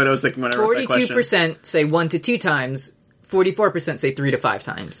exactly what I was thinking when I wrote that question. 42% say 1 to 2 times. 44% say 3 to 5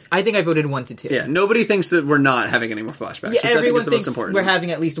 times. I think I voted 1 to 2. Yeah, nobody thinks that we're not having any more flashbacks. Yeah, which I think everyone is the thinks most important. we're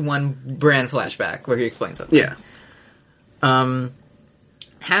having at least one Bran flashback where he explains something. Yeah.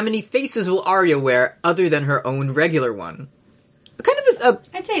 How many faces will Arya wear other than her own regular one? Kind of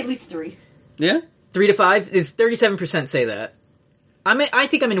I'd say at least 3. Yeah? 3 to 5 is 37% say that. I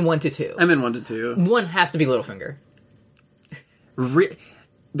think I'm in 1 to 2. I'm in 1 to 2. 1 has to be Littlefinger.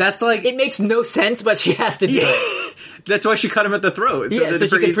 That's like... It makes no sense, but she has to do it. That's why she cut him at the throat. So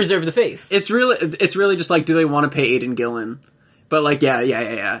she can preserve the face. It's really just like, do they want to pay Aidan Gillen? But like,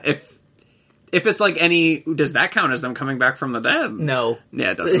 yeah. If it's like any... Does that count as them coming back from the dead? No.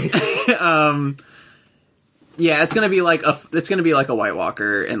 Yeah, it doesn't. Yeah, it's gonna be like a White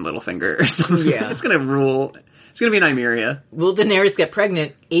Walker and Littlefinger or something. Yeah. It's gonna rule... It's gonna be an Nymeria. Will Daenerys get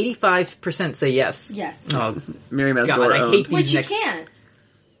pregnant? 85% say yes. Yes. Oh, Mary Maz God, I hate these Which she next... can't.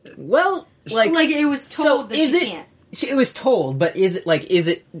 Well, like it was told that she can't. It was told, but is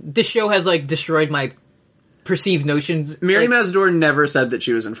it... This show has, like, destroyed my perceived notions. Mary like, Mazdor never said that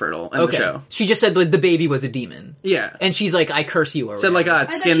she was infertile in the show. She just said, like, the baby was a demon. Yeah. And she's like, I curse you, or said, like,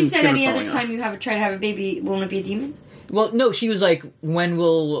 whatever. I thought she said any other time you try to have a baby, won't it be a demon? Well, no, she was like, when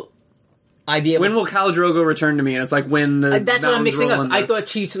will I be able... When will Khal Drogo return to me? And it's like, when the... that's what I'm mixing up. I thought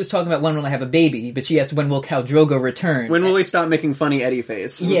she was talking about when will I have a baby, but she asked when will Khal Drogo return. When will he stop making funny Eddie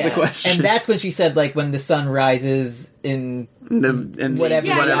face? Was the question. And that's when she said, like, when the sun rises in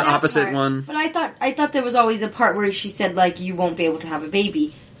whatever opposite part. one. But I thought there was always a part where she said, like, you won't be able to have a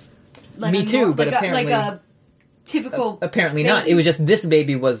baby. Like Me too, but like apparently... like a typical apparently baby. not. It was just this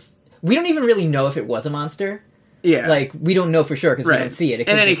baby was... We don't even really know if it was a monster. Yeah. Like, we don't know for sure because we don't see it.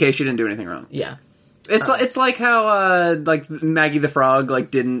 In any case, she didn't do anything wrong. Yeah. It's like how like Maggie the Frog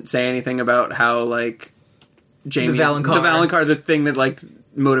like didn't say anything about how like Jaime's the Valonqar, the thing that like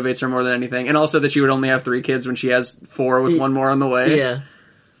motivates her more than anything, and also that she would only have 3 kids when she has 4 with 1 more on the way.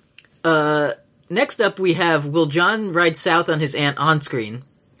 Yeah. Next up we have, will Jon ride south on his aunt on screen?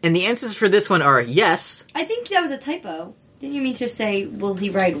 And the answers for this one are yes. I think that was a typo. Didn't you mean to say, will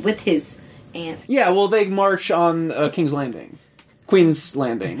he ride with his aunt? Yeah, well, they march on King's Landing. Queen's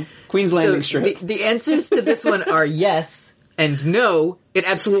Landing strip. The answers to this one are yes and no. It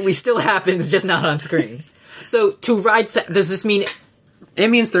absolutely still happens, just not on screen. So, to ride... does this mean... It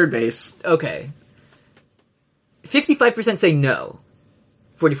means third base. Okay. 55% say no.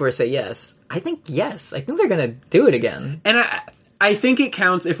 44% say yes. I think yes. I think they're gonna do it again. And I think it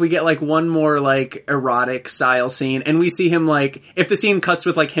counts if we get, like, one more, like, erotic style scene, and we see him, like... If the scene cuts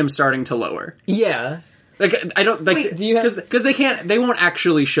with, like, him starting to lower. Yeah. Like, I don't, like, because they won't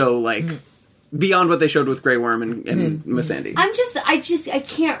actually show, like, beyond what they showed with Grey Worm and Missandei. I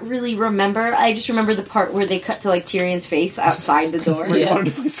can't really remember. I just remember the part where they cut to, like, Tyrion's face outside the door. Where he wanted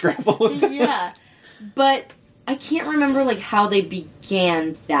to play Scrabble. Yeah. But I can't remember, like, how they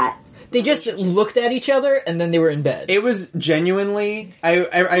began that. They just looked at each other, and then they were in bed. It was genuinely...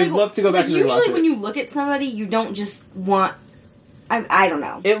 I'd love to go back and rewatch it. Usually when you look at somebody, you don't just want... I don't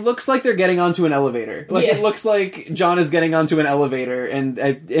know. It looks like they're getting onto an elevator. Like, it looks like Jon is getting onto an elevator, and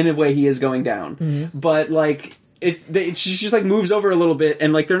in a way he is going down. Mm-hmm. But, like, she just, like, moves over a little bit,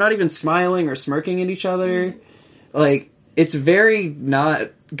 and, like, they're not even smiling or smirking at each other. Like, it's very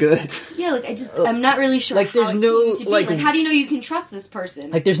not good. Yeah, like, I'm not really sure like, there's no, like... how do you know you can trust this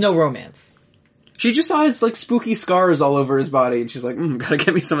person? Like, there's no romance. She just saw his, like, spooky scars all over his body, and she's like, gotta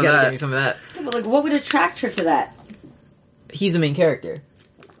get me some of that. Get me some of that. Yeah, but, like, what would attract her to that? He's a main character.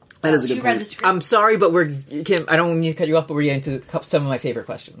 That is a good point. I'm sorry, but Kim, I don't mean to cut you off, but we're getting to some of my favorite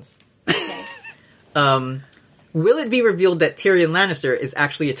questions. Okay. Will it be revealed that Tyrion Lannister is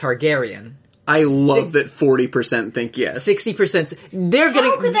actually a Targaryen? I love that 40% think yes. 60%.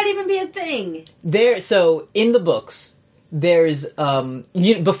 How could that even be a thing? So, in the books, there's,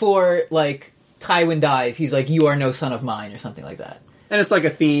 before, like, Tywin dies, he's like, you are no son of mine, or something like that. And it's like a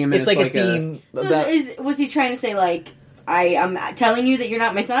theme. It's like a theme. Was he trying to say, like, I'm telling you that you're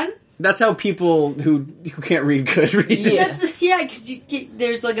not my son? That's how people who can't read could read it. Yeah, because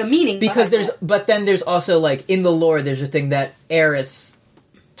there's like a meaning. Because but then there's also like in the lore, there's a thing that Aerys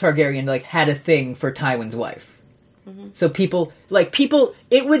Targaryen like had a thing for Tywin's wife. Mm-hmm. So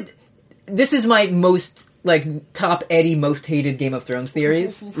this is my most like top Eddie most hated Game of Thrones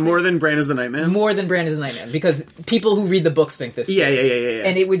theories. More than Bran is the Nightman. More than Bran is the Nightman, because people who read the books think this. Yeah.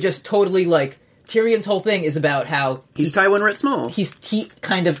 And it would just totally like. Tyrion's whole thing is about how he's Tywin writ small. He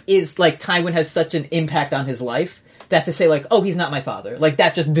kind of is like Tywin has such an impact on his life that to say like, oh, he's not my father, like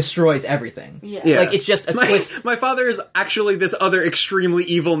that just destroys everything. Yeah. Like it's just a twist. My father is actually this other extremely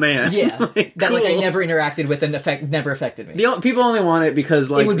evil man. Yeah, like, that like I never interacted with and never affected me. People only want it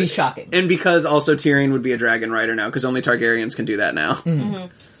because like it would be shocking, and because also Tyrion would be a dragon rider now because only Targaryens can do that now.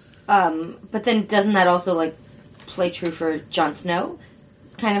 Mm-hmm. But then doesn't that also like play true for Jon Snow?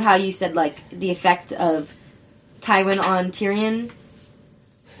 Kind of how you said, like, the effect of Tywin on Tyrion.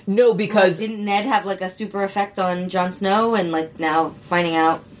 No, because didn't Ned have like a super effect on Jon Snow, and like now finding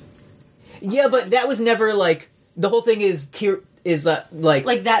out? yeah, but that was never like the whole thing is like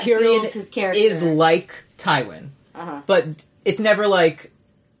that Tyrion builds his character. is like Tywin, but it's never like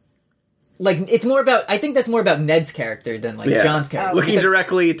it's more about. I think that's more about Ned's character than like Yeah. Jon's character. Looking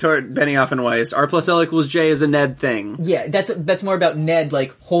directly toward Benioff and Weiss, R plus L equals J is a Ned thing. Yeah, that's more about Ned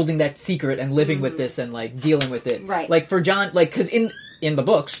like holding that secret and living with this and like dealing with it. Right. Like for Jon, like because in the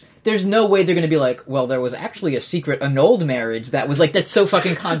books, there's no way they're going to be like, well, there was actually a secret annulled marriage that was like that's so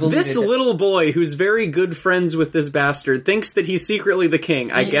fucking convoluted. This little boy who's very good friends with this bastard thinks that he's secretly the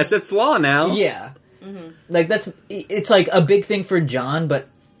king. I guess it's law now. Yeah. Like it's like a big thing for Jon, but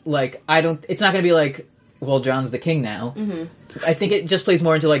like it's not going to be like, well, Jon's the king now. I think it just plays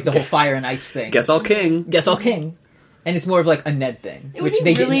more into like the whole fire and ice thing. Guess I'll king. Guess I'll king. And it's more of like a Ned thing, It which would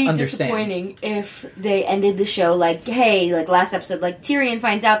they be really didn't understand. disappointing if they ended the show like, hey, like last episode, like Tyrion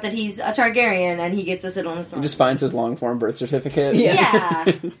finds out that he's a Targaryen and he gets to sit on the throne. Just finds his long form birth certificate. Yeah.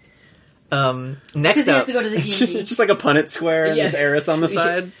 Next Because he has up, to go to the It's D&D. just like a Punnett square and Yeah. there's Eris on the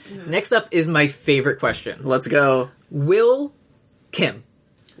side. next up is my favorite question. Let's go. Will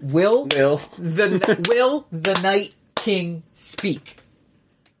Will. the Night King speak?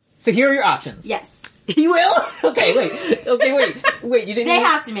 So here are your options. Yes. He will? Okay, wait, you didn't They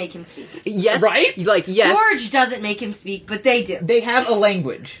have to make him speak. Yes. Right? Like, yes. George doesn't make him speak, but they do. They have a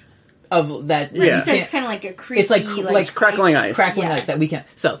language of that. Yeah. You said it's kind of like a creepy, It's like crackling ice. crackling Yeah. ice that we can.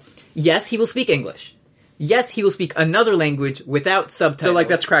 So, yes, he will speak English. Yes, he will speak another language without subtitles. So like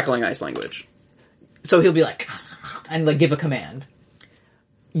that's crackling ice language. So he'll be like, and like give a command.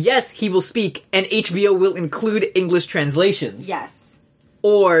 Yes, he will speak, and HBO will include English translations. Yes.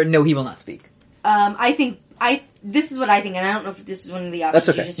 Or no, he will not speak. This is what I think, and I don't know if this is one of the options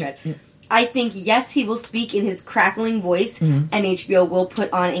That's okay. you just read. I think, yes, he will speak in his crackling voice, Mm-hmm. and HBO will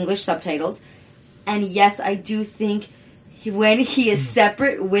put on English subtitles. And yes, I do think when he is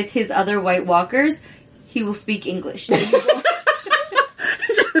separate with his other White Walkers, he will speak English.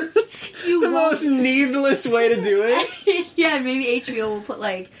 The most needless way to do it. Yeah, and maybe HBO will put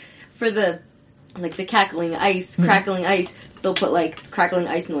for the crackling ice, they'll put crackling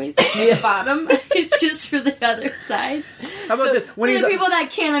ice noise at the bottom. It's just for the other side. How about this? For the people that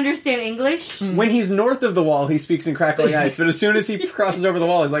can't understand English. When he's north of the wall, he speaks in crackling ice. But as soon as he crosses over the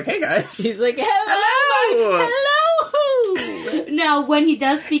wall, he's like, "Hey guys." He's like, hello! Now, when he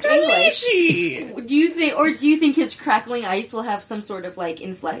does speak English, do you think his crackling ice will have some sort of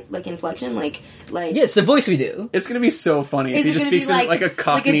inflection? Like Yeah, it's the voice we do. It's gonna be so funny if Is he it just gonna be speaks in like a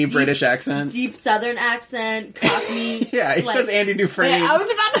Cockney deep- British accent. deep Southern accent, Cockney. Yeah, he says Andy Dufresne. I was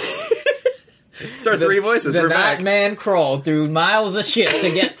about to... It's our three voices. The We're night back. man crawled through miles of shit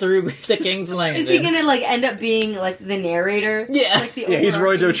to get through the King's Landing. Is he gonna end up being the narrator? Yeah. Like, the Yeah, he's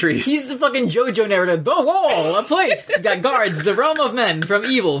Roy overarching- Dotrice. He's the fucking JoJo narrator. The wall, a place that guards the realm of men from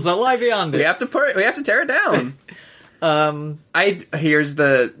evils that lie beyond We it. have to tear it down. Here's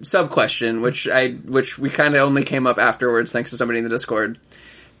the sub question, which we kind of only came up afterwards, thanks to somebody in the Discord.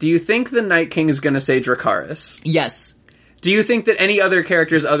 Do you think the Night King is going to say Dracarys? Yes. Do you think that any other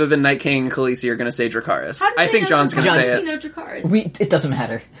characters other than Night King and Khaleesi are going to say Dracarys? How do I they think know John's going to Dracarys? say How does it. he know Dracarys? It doesn't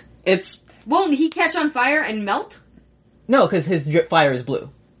matter. It's Won't he catch on fire and melt? No, because his fire is blue.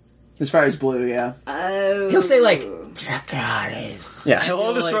 his fire's blue, yeah. Oh. He'll say Dracarys. Yeah,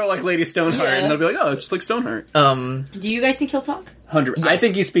 he'll just like- throw it like Lady Stoneheart, Yeah. and they'll be like, oh, it's just like Stoneheart. Do you guys think he'll talk? 100. I Yes.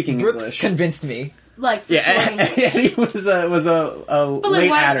 think he's speaking Brooks English. convinced me. For Yeah, sure. and he was a late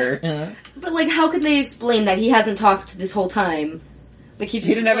why- adder. But how could they explain that he hasn't talked this whole time? He He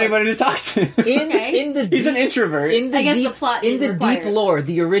didn't have anybody to talk to. In the He's an deep- introvert. In the I guess deep, the plot in the didn't require deep it. lore,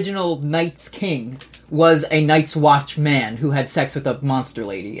 the original Night's King was a Night's Watch man who had sex with a monster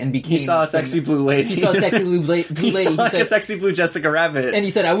lady and became. He saw a sexy blue lady. He saw a sexy blue lady. He saw like a sexy blue Jessica Rabbit. And he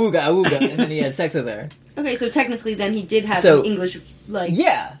said "awooga, awooga," and then he had sex with her. Okay, so technically then he did have So- an English,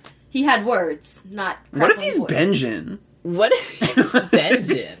 Yeah. he had words, not What if crackling he's voice. Benjen? What if it's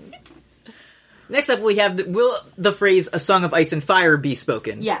Benjen? Next up, we have will the phrase "a song of ice and fire" be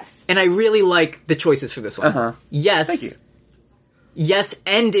spoken? Yes. And I really like the choices for this one. Uh-huh. Yes. Thank you. Yes,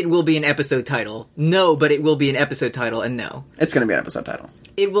 and it will be an episode title. No, but it will be an episode title, and no. It's going to be an episode title.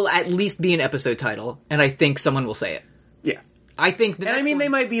 It will at least be an episode title, and I think someone will say it. Yeah. I think the And I next mean, one- they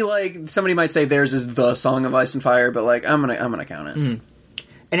might be like, somebody might say theirs is the Song of Ice and Fire, but like, I'm gonna count it.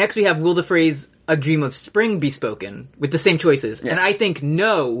 And next we have will the phrase "a dream of spring" be spoken with the same choices, Yeah. and I think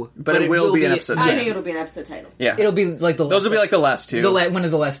no, But it will be an episode I title. think it'll be an episode title. Yeah. It'll be like the Those will be like the last two. one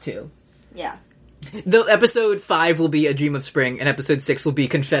of the last two. Yeah. The episode 5 will be "A Dream of Spring," and episode 6 will be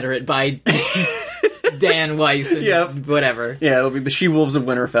 "Confederate" by Dan Weiss and Yep. whatever. Yeah, it'll be the She-Wolves of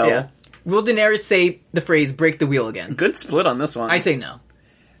Winterfell. Yeah. Will Daenerys say the phrase "break the wheel" again? Good split on this one. I say no.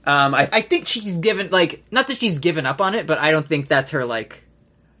 I I think she's given, like, not that she's given up on it, but I don't think that's her, like,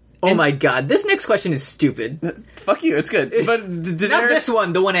 oh my god, this next question is stupid. fuck you, it's good. But Daenerys... Not this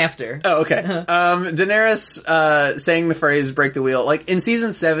one, the one after. Oh, okay. Daenerys saying the phrase "break the wheel," like in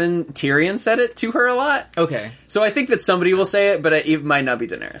season 7, Tyrion said it to her a lot. Okay. So I think that somebody will say it, but it might not be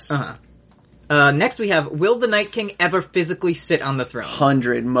Daenerys. Next we have, will the Night King ever physically sit on the throne?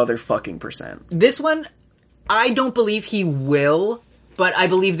 100 motherfucking percent. This one, I don't believe he will, but I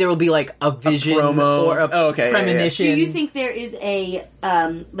believe there will be, like, a vision promo. or a premonition. Do you think there is a,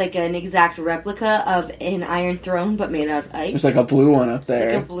 like an exact replica of an Iron Throne, but made out of ice? There's like a blue one up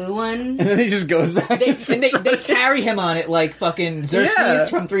there. Like a blue one? And then he just goes back. They carry him on it like fucking Xerxes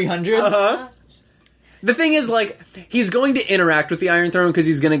from 300. The thing is, like, he's going to interact with the Iron Throne because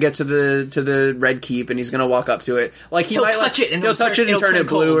he's going to get to the Red Keep and he's going to walk up to it. Like He'll might touch it and he'll touch it and it'll turn it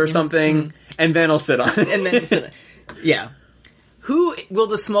blue cold, or something, and then he'll sit on it. And then, yeah. Who will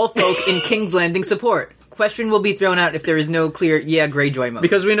the small folk in King's Landing support? Question will be thrown out if there is no clear Greyjoy moment.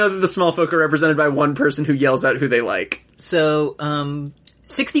 Because we know that the small folk are represented by one person who yells out who they like. So,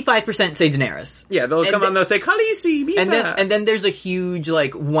 65% say Daenerys. Yeah, they'll come on, they'll say, Khaleesi, Misa. And then there's a huge,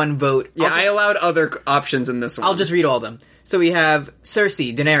 like, one vote. Yeah, I allowed other options in this one. I'll just read all of them. So we have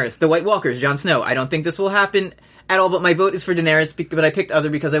Cersei, Daenerys, the White Walkers, Jon Snow. I don't think this will happen at all, but my vote is for Daenerys, but I picked other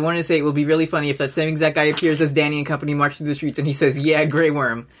because I wanted to say it will be really funny if that same exact guy appears as Dany and company march through the streets and he says, yeah, Grey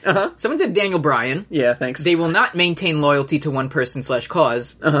Worm. Someone said Daniel Bryan. Yeah, thanks. They will not maintain loyalty to one person /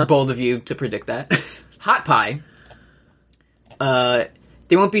 cause. Bold of you to predict that. Hot Pie.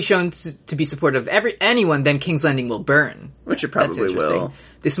 They won't be shown to be supportive of anyone, then King's Landing will burn. Which it probably will.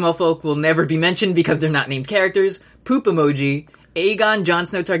 The small folk will never be mentioned because they're not named characters. Poop emoji. Aegon, Jon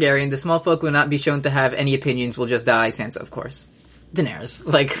Snow Targaryen. The small folk will not be shown to have any opinions, will just die. Sansa, of course. Daenerys.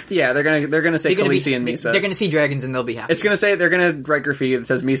 Like, yeah, they're gonna say Khaleesi and Misa. They're gonna see dragons and they'll be happy. It's gonna say, they're gonna write graffiti that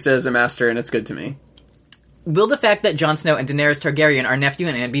says Misa is a master and it's good to me. Will the fact that Jon Snow and Daenerys Targaryen are nephew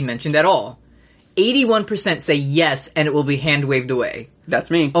and aunt be mentioned at all? 81% say yes, and it will be hand-waved away. That's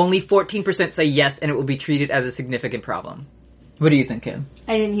me. Only 14% say yes, and it will be treated as a significant problem. What do you think, Kim?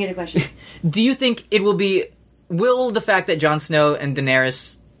 I didn't hear the question. Do you think it will be... Will the fact that Jon Snow and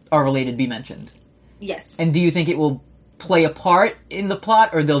Daenerys are related be mentioned? Yes. And do you think it will play a part in the plot,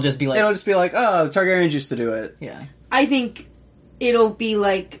 or they'll just be like... It'll just be like, oh, Targaryens used to do it. Yeah. I think it'll be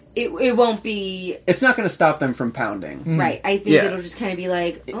like... It won't be... It's not going to stop them from pounding. Right. I think it'll just kind of be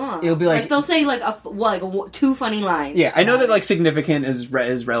like... Oh. It'll be like... they'll say like two funny lines. Yeah, I know that like significant is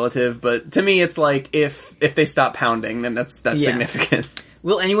relative, but to me it's like if they stop pounding, then that's significant.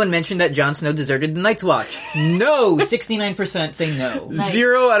 Will anyone mention that Jon Snow deserted the Night's Watch? No! 69% say no. Nice.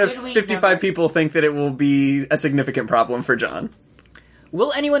 0 out of Good week, 55 number. people think that it will be a significant problem for Jon.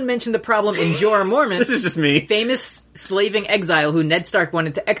 Will anyone mention the problem in Jorah Mormont? This is just me. Famous slaving exile who Ned Stark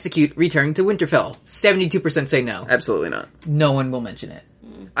wanted to execute returning to Winterfell. 72% say no. Absolutely not. No one will mention it.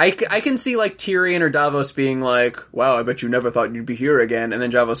 I can see like Tyrion or Davos being like, wow, I bet you never thought you'd be here again, and then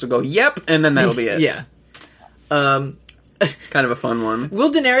Davos will go, yep, and then that'll be it. Yeah. Kind of a fun one. Will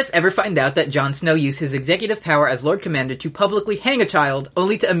Daenerys ever find out that Jon Snow used his executive power as Lord Commander to publicly hang a child,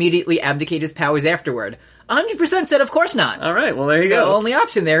 only to immediately abdicate his powers afterward? 100% said of course not. Alright, well there you The go. only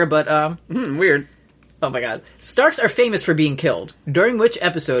option there, but, Weird. oh my god. Starks are famous for being killed. During which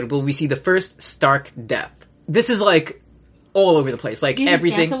episode will we see the first Stark death? This is, like, all over the place. Like, Do you think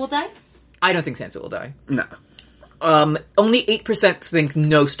everything... Sansa will die? I don't think Sansa will die. No. Only 8% think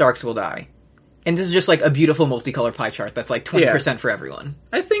no Starks will die. And this is just, like, a beautiful multicolored pie chart that's, like, 20% for everyone.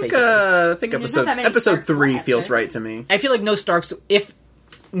 I think There's not that many episode Starks 3 left, feels right? right to me. I feel like no Starks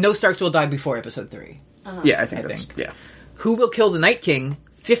will die before episode 3. Yeah, I think I that's... think. Yeah. Who will kill the Night King?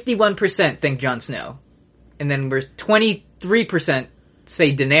 51% think Jon Snow. And then we're 23%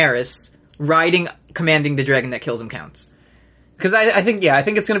 say Daenerys, commanding the dragon that kills him counts. Because I think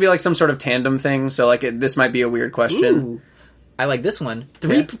it's going to be like some sort of tandem thing, so like this might be a weird question. Ooh. I like this one.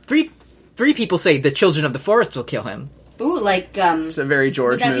 Three people say the children of the forest will kill him. Ooh, like, It's a very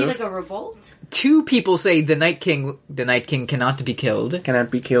George would that move. be like a revolt? 2 people say the Night King cannot be killed.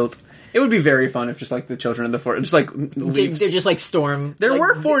 Cannot be killed. It would be very fun if just like the children of the forest just like leaves. They're just like Storm. There like,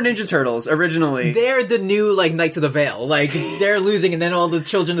 were 4 Ninja Turtles originally. They're the new, like, Knights of the Vale. Like, they're losing, and then all the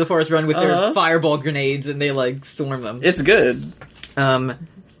children of the forest run with their fireball grenades, and they, like, storm them. It's good.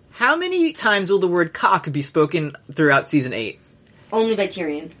 How many times will the word cock be spoken throughout Season 8? Only by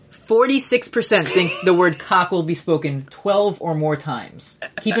Tyrion. 46% think the word cock will be spoken 12 or more times.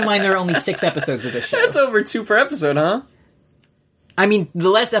 Keep in mind there are only 6 episodes of this show. That's over 2 per episode, huh? I mean, the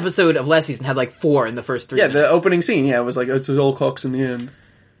last episode of last season had like 4 in the first 3 minutes. the opening scene, was like, it's all cocks in the end.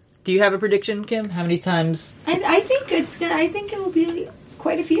 Do you have a prediction, Kim? How many times? I think it will be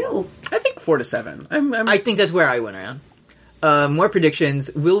quite a few. I think 4 to 7. I think that's where I went around. More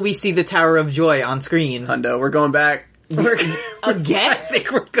predictions. Will we see the Tower of Joy on screen? Hundo, we're going back. Again? I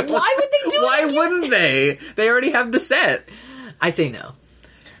think we're going. Why would they do it Why again? wouldn't they? They already have the set. I say no.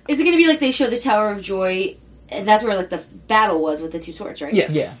 Is it going to be like they show the Tower of Joy, and that's where like the battle was with the 2 swords, right?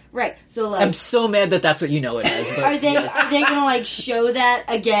 Yes. Yeah. Right. So like, I'm so mad that that's what you know it as. But are they yes. going to like show that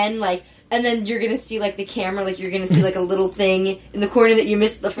again, like? And then you're gonna see like the camera, like you're gonna see like a little thing in the corner that you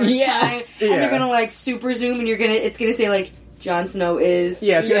missed the first time, and they're gonna like super zoom, and it's gonna say like Jon Snow is.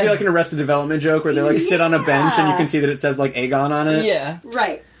 Yeah, it's gonna be like an Arrested Development joke where they like sit on a bench and you can see that it says like Aegon on it. Yeah.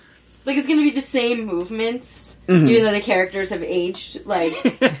 Right. Like it's gonna be the same movements, even though the characters have aged, like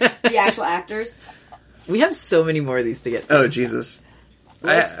the actual actors. We have so many more of these to get to. Oh Jesus.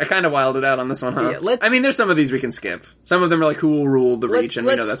 I kind of wilded out on this one, huh? Yeah, I mean, there's some of these we can skip. Some of them are like, who will rule the Reach, and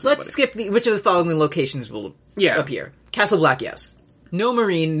we know that's nobody. Let's skip which of the following locations will appear. Castle Black, yes. No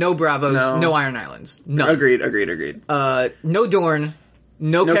Marine, no Bravos, no Iron Islands. None. Agreed. No Dorne,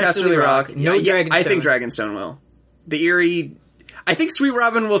 no Casterly Rock, no Dragonstone. I think Dragonstone will. The Eyrie... I think Sweet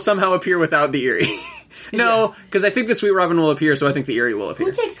Robin will somehow appear without the Eyrie. No, because I think that Sweet Robin will appear, so I think the Eyrie will appear.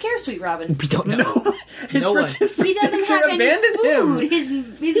 Who takes care of Sweet Robin? We don't know. No. His No one. participants He doesn't have any abandoned food. him.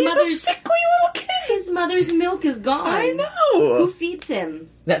 His He's mother's a sickly little kid. his mother's milk is gone. I know. Who feeds him?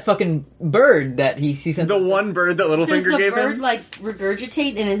 That fucking bird that he sent. The one bird that Does Littlefinger the gave bird him? like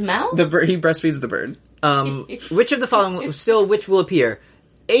regurgitate in his mouth? The bird, he breastfeeds the bird. Which of the following which will appear?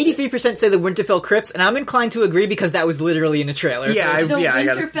 83% say the Winterfell Crypts, and I'm inclined to agree because that was literally in a trailer. Yeah, The I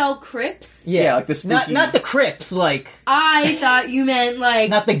got it. Winterfell Crypts? Yeah, like the spooky- not the Crypts, like I thought you meant like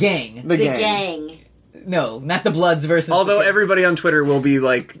not the gang. The the gang. gang. No, not the Bloods versus. Although the gang. everybody on Twitter will be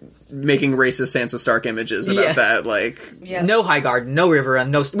like making racist Sansa Stark images about Yeah. that. Like, Yeah. No Highgarden, no Riverrun,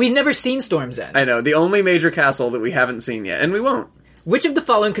 no. We've never seen Storm's End. I know the only major castle that we haven't seen yet, and we won't. Which of the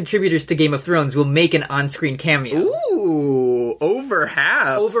following contributors to Game of Thrones will make an on-screen cameo? Ooh, over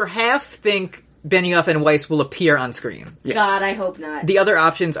half. Over half think Benioff and Weiss will appear on screen. Yes. God, I hope not. The other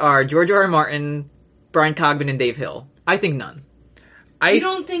options are George R. R. Martin, Brian Cogman, and Dave Hill. I think none. You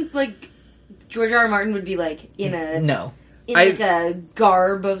don't think like George R. R. Martin would be like in a No. like a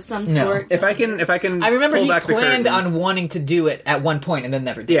garb of some No. sort? If I can I remember pull he back the planned curtain. on wanting to do it at one point and then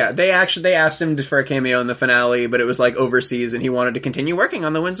never did. Yeah, they asked him for a cameo in the finale, but it was like overseas, and he wanted to continue working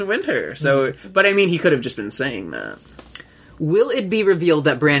on the Winds of Winter. So, but I mean, he could have just been saying that. Will it be revealed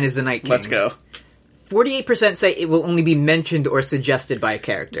that Bran is the Night King? Let's go. 48% say it will only be mentioned or suggested by a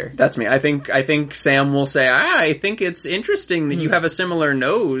character. That's me. I think Sam will say, I think it's interesting that you have a similar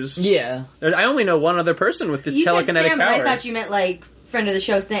nose. Yeah. I only know one other person with this You said telekinetic Sam, power. and I thought you meant like friend of the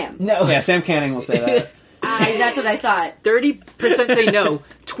show, Sam. No. Yeah, Sam Canning will say that. That's what I thought. 30% say no.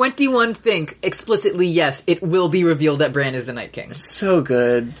 21 think explicitly yes, it will be revealed that Bran is the Night King. So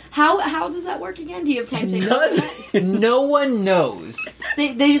good. How does that work again? Do you have timetables on that? No one knows.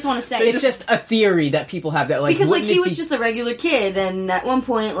 They just want to say It's just a theory that people have that like because like wouldn't he it was be- just a regular kid, and at one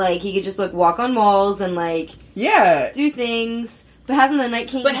point like he could just like walk on walls and like Yeah. do things. But hasn't the Night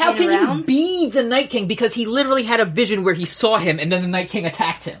King But how been can around? you be the Night King? Because he literally had a vision where he saw him and then the Night King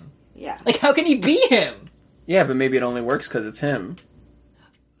attacked him. Yeah. Like, how can he be him? Yeah, but maybe it only works because it's him.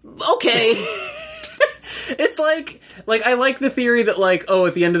 Okay. It's like I like the theory that like, oh,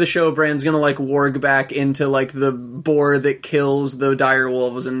 at the end of the show, Bran's gonna like warg back into like the boar that kills the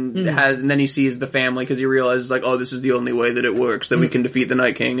direwolves and and then he sees the family because he realizes like, oh, this is the only way that it works that we can defeat the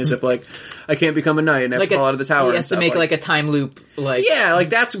Night King is if like I can't become a knight and I have to fall out of the tower. He and has to stuff. make like a time loop. Like yeah, like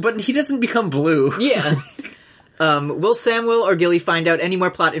that's but he doesn't become blue. yeah. Will Samwell or Gilly find out any more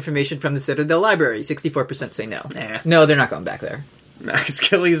plot information from the Citadel Library? 64% say no. Nah. No, they're not going back there. Because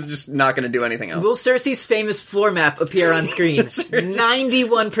Gilly's just not going to do anything else. Will Cersei's famous floor map appear on screen?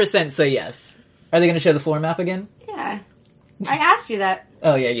 91% say yes. Are they going to show the floor map again? Yeah. I asked you that.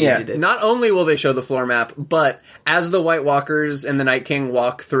 Oh yeah, you did. Not only will they show the floor map, but as the White Walkers and the Night King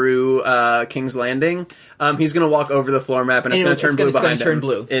walk through King's Landing, he's going to walk over the floor map and it's going to turn blue behind him. Turn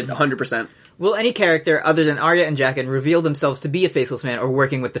blue. 100%. Will any character other than Arya and Jaqen reveal themselves to be a Faceless Man or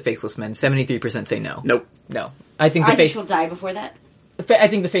working with the Faceless Men? 73% say no. Nope. No. I think I think she'll die before that. I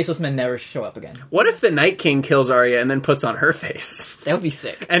think the Faceless Men never show up again. What if the Night King kills Arya and then puts on her face? That would be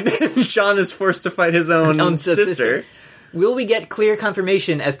sick. And then Jon is forced to fight his own sister. Will we get clear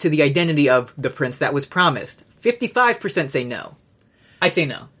confirmation as to the identity of the prince that was promised? 55% say no. I say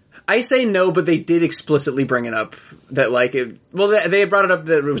no. I say no, but they did explicitly bring it up that like it. Well, they brought it up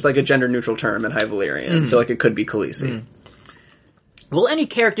that it was like a gender neutral term in High Valyrian, so like it could be Khaleesi. Will any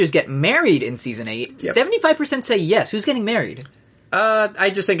characters get married in Season 8? Yep. 75% say yes. Who's getting married? I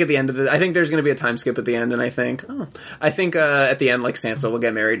just think at the end of I think there's going to be a time skip at the end, and I think at the end, like, Sansa will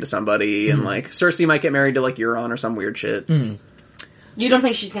get married to somebody, and, like, Cersei might get married to, like, Euron or some weird shit. You don't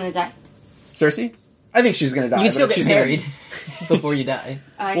think she's gonna die? Cersei? I think she's going to die. You can still get she's married before you die.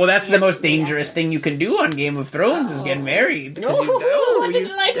 Well, that's the most dangerous thing you can do on Game of Thrones is get married. Do you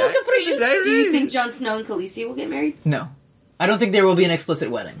think Jon Snow and Khaleesi will get married? No. I don't think there will be an explicit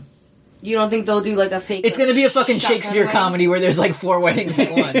wedding. You don't think they'll do like a fake? It's going to be a fucking shotgun Shakespeare wedding? comedy where there's like 4 weddings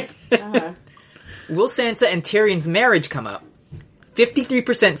at once. Uh-huh. Will Sansa and Tyrion's marriage come up?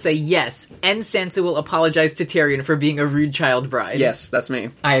 53% say yes, and Sansa will apologize to Tyrion for being a rude child bride. Yes, that's me.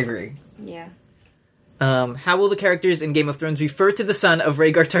 I agree. Yeah. How will the characters in Game of Thrones refer to the son of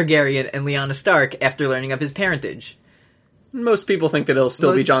Rhaegar Targaryen and Lyanna Stark after learning of his parentage? Most people think that it'll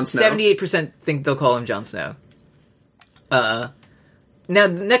still be Jon Snow. 78% think they'll call him Jon Snow. Now,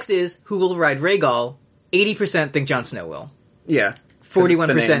 next is, who will ride Rhaegal? 80% think Jon Snow will. Yeah.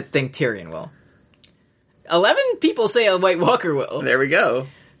 41% think Tyrion will. 11 people say a White Walker will. There we go.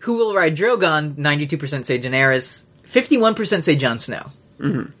 Who will ride Drogon? 92% say Daenerys. 51% say Jon Snow.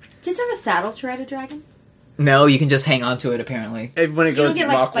 Mm-hmm. Kids have a saddle to ride a dragon? No, you can just hang on to it, apparently. When it You goes don't get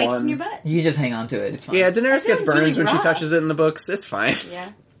like Mach spikes 1. in your butt? You can just hang on to it. It's fine. Yeah, Daenerys That gets sounds burns really when she rough. touches it in the books. It's fine.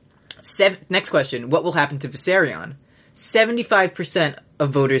 Yeah. Next question. What will happen to Viserion? 75% of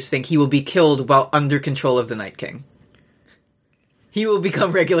voters think he will be killed while under control of the Night King. He will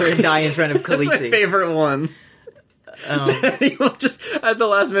become regular and die in front of Khaleesi. That's my favorite one. He will just, at the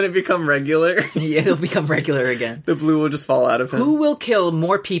last minute, become regular. Yeah, he'll become regular again. The blue will just fall out of him. Who will kill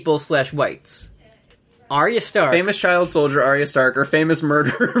more people / whites? Arya Stark Famous child soldier Arya Stark or famous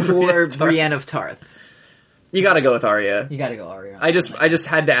murderer or Tarth? Brienne of Tarth? You gotta go with Arya. You gotta go Arya. I just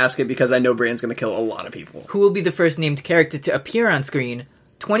had to ask it because I know Brienne's gonna kill a lot of people. Who will be the first named character to appear on screen?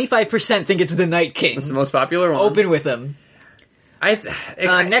 25% think it's the Night King. It's the most popular one. Open with him. I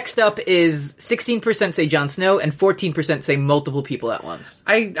Next up is 16% say Jon Snow and 14% say multiple people at once.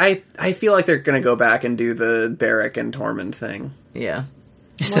 I feel like they're gonna go back and do the Beric and Tormund thing. Yeah.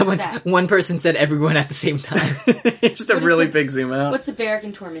 that? One person said everyone at the same time. Just a really big zoom out. What's the Beric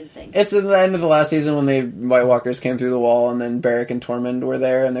and Tormund thing? It's at the end of the last season when the White Walkers came through the wall, and then Beric and Tormund were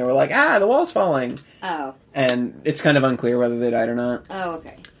there, and they were like, the wall's falling. Oh. And it's kind of unclear whether they died or not. Oh,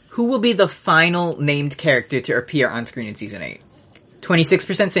 okay. Who will be the final named character to appear on screen in Season 8?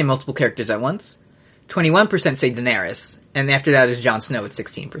 26% say multiple characters at once. 21% say Daenerys. And after that is Jon Snow at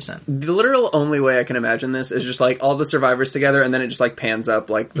 16%. The literal only way I can imagine this is just, like, all the survivors together, and then it just, like, pans up,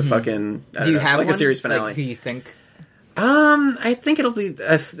 like, the fucking... Do you have like one? a series finale. Like, who you think? I think it'll be...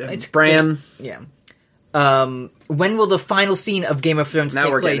 it's Bran. Yeah. When will the final scene of Game of Thrones Now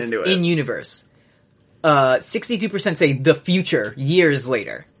take we're getting place into it. in universe? 62% say the future, years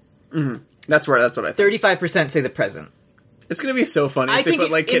later. That's what I think. 35% say the present. It's gonna be so funny if they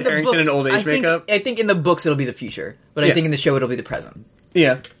put, like, Kit the Harington books, in old age makeup. I think in the books it'll be the future, but I Yeah. think in the show it'll be the present.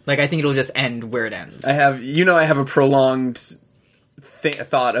 Yeah. Like, I think it'll just end where it ends. I have a prolonged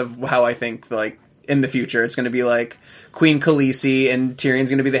thought of how I think, like, in the future it's gonna be, like, Queen Khaleesi and Tyrion's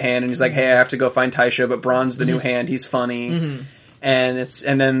gonna be the hand, and he's like, hey, I have to go find Tysha, but Bronn's the new hand, he's funny. And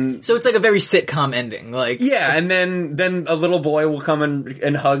then... So it's like a very sitcom ending, like... Yeah, and then a little boy will come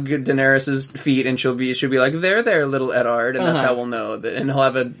and hug Daenerys' feet, and she'll be like, there, little Eddard, and that's how we'll know that, and he'll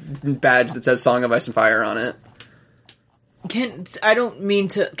have a badge that says Song of Ice and Fire on it. I don't mean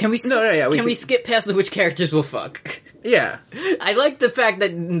to... Can we skip, we skip past the which characters will fuck? Yeah. I like the fact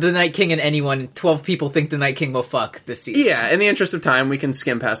that the Night King and anyone, 12 people think the Night King will fuck this season. Yeah, in the interest of time, we can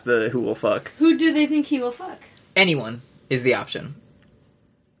skim past the who will fuck. Who do they think he will fuck? Anyone is the option.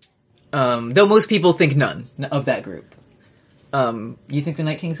 Though most people think none of that group. You think the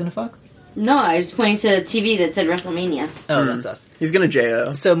Night King's gonna fuck? No, I was pointing to the TV that said WrestleMania. Oh, that's us. He's gonna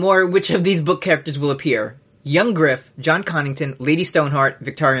JO. So which of these book characters will appear? Young Griff, John Connington, Lady Stoneheart,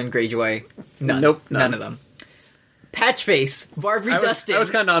 Victorian Greyjoy. None. Nope, None of them. Patchface, Barbary Dustin. I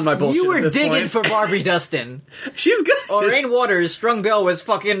was kind of on my bullshit. You were at this digging point. for Barbary Dustin. She's good. Lorraine Waters, Strung Bell was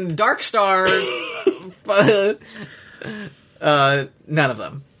fucking Darkstar. None of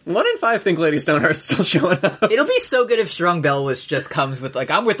them. 1 in 5 think Lady Stoneheart's still showing up. It'll be so good if Strung Bell just comes with,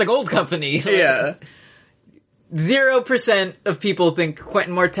 like, I'm with the gold company. Like, Yeah. 0% of people think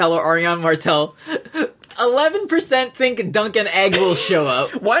Quentin Martell or Ariane Martell. 11% think Duncan Egg will show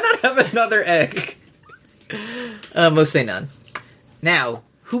up. Why not have another egg? Most say none. Now,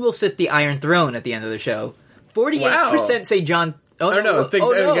 who will sit the Iron Throne at the end of the show? 48% say John...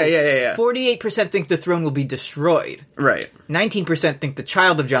 Okay, yeah. 48% think the throne will be destroyed. Right. 19% think the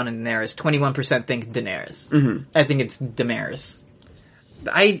child of Jon and Daenerys. 21% think Daenerys. I think it's Daenerys.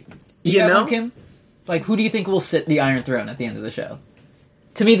 You know, Kim? Like, who do you think will sit the Iron Throne at the end of the show?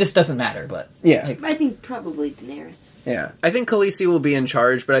 To me, this doesn't matter, but... Yeah. Like, I think probably Daenerys. Yeah. I think Khaleesi will be in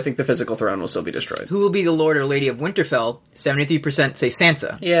charge, but I think the physical throne will still be destroyed. who will be the Lord or Lady of Winterfell? 73% say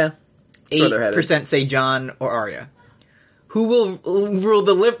Sansa. Yeah. That's where they're headed. 8% say Jon or Arya. Who will rule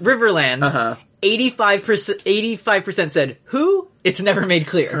the Riverlands? Uh-huh. 85% said, who? It's never made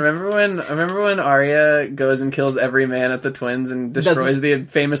clear. Remember when Arya goes and kills every man at the Twins and destroys the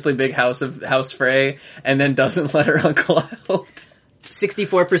famously big house of House Frey and then doesn't let her uncle out?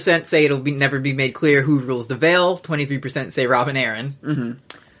 64% say it'll never be made clear who rules the Vale. 23% say Robb and Aaron. Mm-hmm.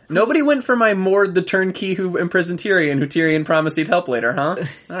 Nobody went for my Mord the turnkey who imprisoned Tyrion, who Tyrion promised he'd help later, huh?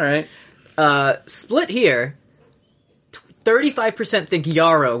 Alright. Split here. 35% think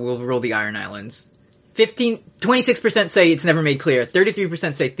Yara will rule the Iron Islands. 26% say it's never made clear.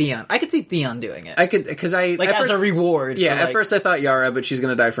 33% say Theon. I could see Theon doing it. Because I... Like, as a reward. Yeah, at first I thought Yara, but she's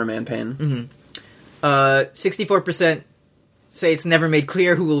gonna die from man pain. 64% say it's never made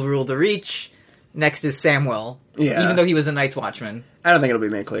clear who will rule the Reach. Next is Samwell. Yeah. Even though he was a Night's Watchman. I don't think it'll be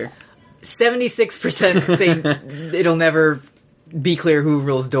made clear. 76% say it'll never be clear who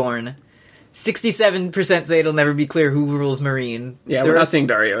rules Dorne. 67% say it'll never be clear who rules Marine. Yeah, we're not seeing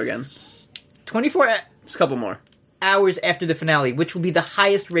Dario again. 24 Just a couple more. hours after the finale, which will be the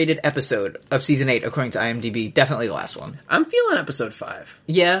highest rated episode of season 8 according to IMDb. Definitely the last one. I'm feeling episode 5.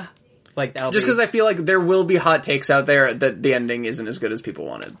 Yeah. Like that'll just because I feel like there will be hot takes out there that the ending isn't as good as people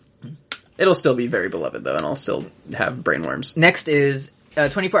wanted. It'll still be very beloved though, and I'll still have brainworms. Next is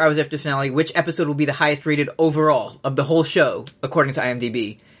 24 hours after the finale, which episode will be the highest rated overall of the whole show according to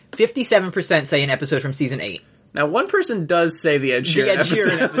IMDb. 57% say an episode from season 8. Now, one person does say the Ed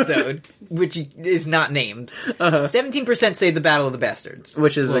Sheeran episode, which is not named. 17% say the Battle of the Bastards.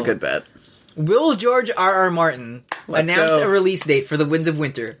 Which is a good bet. Will George R.R. Martin announce a release date for The Winds of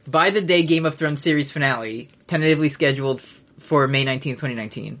Winter by the day Game of Thrones series finale, tentatively scheduled for May 19th,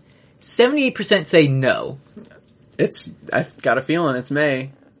 2019? 78% say no. I've got a feeling it's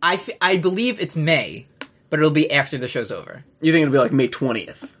May. I believe it's May, but it'll be after the show's over. You think it'll be like May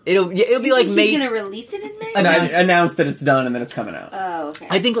 20th? It'll be like May... He's gonna release it in May? Announce that it's done and then it's coming out. Oh, okay.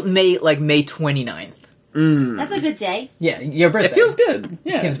 I think May 29th. That's a good day. Yeah, your birthday. It feels good.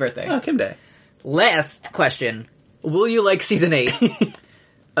 Yeah. It's Kim's birthday. Oh, Kim Day. Last question. Will you like season 8?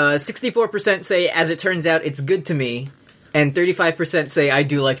 64% say, as it turns out, it's good to me. And 35% say, I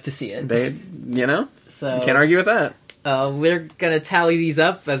do like to see it. So you can't argue with that. We're gonna tally these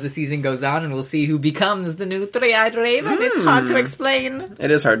up as the season goes on, and we'll see who becomes the new Three-Eyed Raven. It's hard to explain.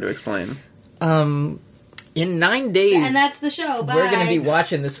 It is hard to explain. In 9 days... And that's the show. Bye. We're gonna be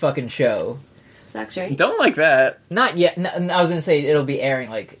watching this fucking show. Sucks, right? Don't like that. Not yet. I was gonna say it'll be airing,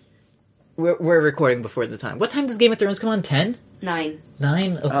 like... We're recording before the time. What time does Game of Thrones come on? 10? 9.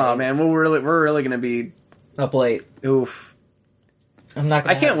 9? Okay. Oh, man. Well, we're really gonna be... up late. Oof. I'm not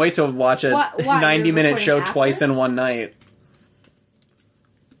gonna I can't wait to watch a 90-minute show after? twice in one night.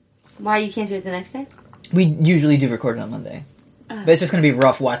 Why you can't do it the next day? We usually do record it on Monday. But it's just going to be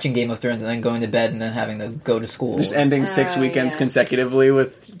rough watching Game of Thrones and then going to bed and then having to go to school. Just ending 6 weekends consecutively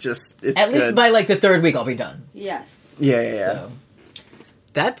with just... It's At least by, like, the third week I'll be done. Yes. Yeah. So,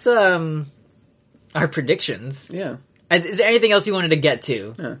 that's, our predictions. Yeah. Is there anything else you wanted to get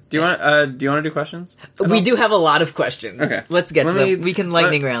to? Yeah. Do you want to do questions? We do have a lot of questions. Okay. Let's get to them. We can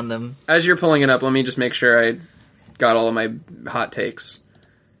lightning round them. As you're pulling it up, let me just make sure I got all of my hot takes.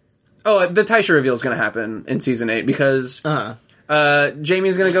 Oh, the Tysha reveal is going to happen in season 8 because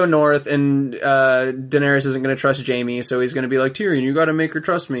Jaime's going to go north and Daenerys isn't going to trust Jaime, so he's going to be like, Tyrion, you got to make her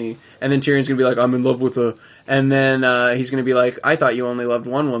trust me. And then Tyrion's going to be like, I'm in love with her. And then he's going to be like, I thought you only loved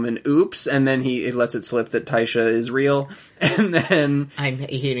one woman. Oops. And then he lets it slip that Tysha is real. And then... I'm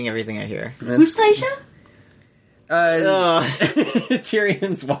hating everything I hear. Who's Tysha?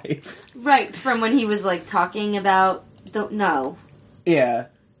 Tyrion's wife. Right, from when he was, like, talking about... No. Yeah.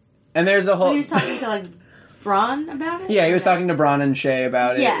 And there's a whole... He was talking to, like, Bronn about it? Yeah, he was talking to Bronn and Shay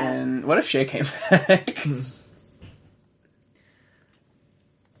about it. Yeah. And what if Shay came back?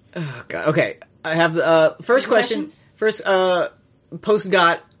 Oh, God. Okay. I have the first question. Questions? First,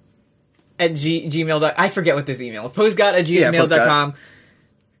 postgot at gmail. I forget what this email. Postgot at gmail.com.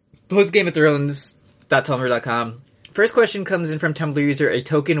 Postgameofthrones.tumblr.com. First question comes in from Tumblr user A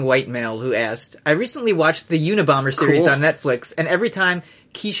Token White Male who asked, I recently watched the Unabomber series on Netflix, and every time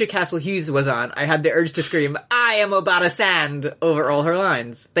Keisha Castle Hughes was on, I had the urge to scream, I am Obata Sand, over all her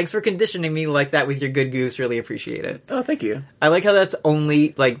lines. Thanks for conditioning me like that with your good goose. Really appreciate it. Oh, thank you. I like how that's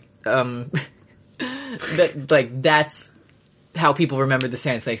only, like, that's how people remember the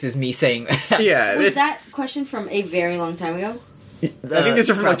Sand Snakes, is me saying that. Yeah. Was that question from a very long time ago? I think these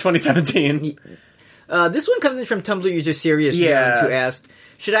are from like 2017. This one comes in from Tumblr user Serious Jones, who asked,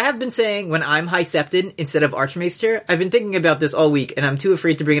 should I have been saying when I'm High Septon instead of Archmaester? I've been thinking about this all week, and I'm too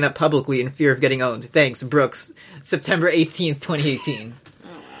afraid to bring it up publicly in fear of getting owned. Thanks, Brooks. September 18th, 2018.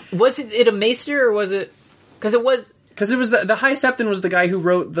 Was it a Maester, or was it... Because it was the High Septon was the guy who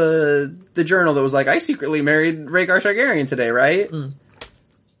wrote the journal that was like, I secretly married Rhaegar Targaryen today, right?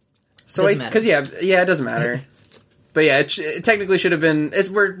 So, because it doesn't matter. But yeah, it technically should have been...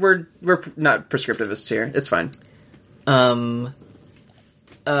 We're not prescriptivists here. It's fine. Tumblr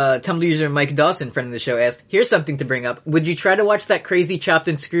user Mike Dawson, friend of the show, asked, here's something to bring up. Would you try to watch that crazy chopped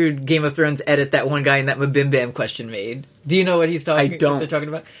and screwed Game of Thrones edit that one guy in that Mabim Bam question made? Do you know what he's talking about? They're talking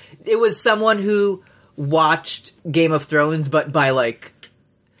about? It was someone who watched Game of Thrones, but by like...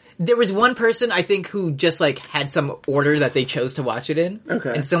 There was one person, I think, who just like had some order that they chose to watch it in.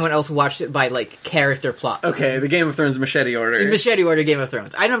 Okay. And someone else watched it by like character plot. Okay, the Game of Thrones machete order. Machete order Game of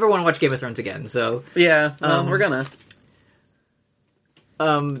Thrones. I never want to watch Game of Thrones again, so... Yeah, we're gonna...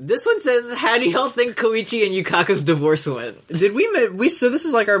 This one says, how do y'all think Koichi and Yukako's divorce went? Did so this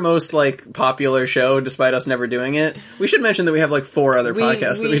is like our most like popular show, despite us never doing it. We should mention that we have like 4 other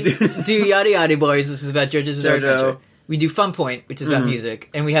podcasts that we do. Do Yada Yada Boys, which is about JoJo's Bizarre Adventure. We do Fun Point, which is about music,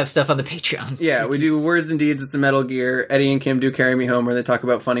 and we have stuff on the Patreon. Yeah, we do Words and Deeds, it's a Metal Gear. Eddie and Kim do Carry Me Home, where they talk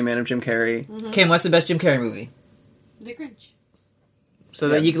about Funny Man of Jim Carrey. Kim, what's the best Jim Carrey movie? The Grinch. So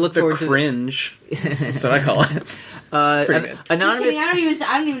that you can look forward to... The Cringe. That's what I call it. Anonymous... I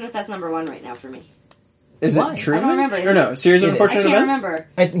don't even know if that's number 1 right now for me. Is Why? it true? I don't remember. Or no, Series of Unfortunate Events? I can't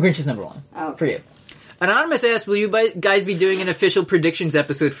remember. Grinch is number 1. Oh. For you. Anonymous asked, will you guys be doing an official predictions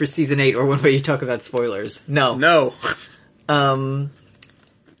episode for Season 8, or when will you talk about spoilers? No. No.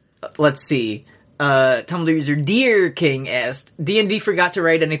 Let's see. Tumblr user Deer King asked, D&D forgot to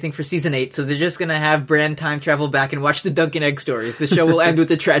write anything for Season 8, so they're just gonna have Bran time travel back and watch the Duncan Egg stories. The show will end with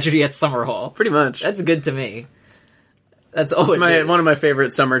the tragedy at Summerhall. Pretty much. That's good to me. That's all one of my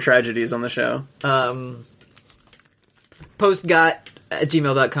favorite summer tragedies on the show.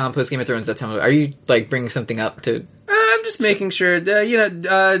 Postgot@gmail.com, postgameofthrones.tumblr. Are you, like, bringing something up to... I'm just making sure,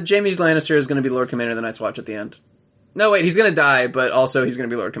 Jaime Lannister is gonna be Lord Commander of the Night's Watch at the end. No, wait, he's gonna die, but also he's gonna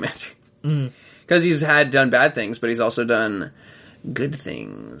be Lord Commander. Because he's done bad things, but he's also done good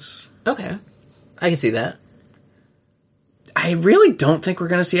things. Okay. I can see that. I really don't think we're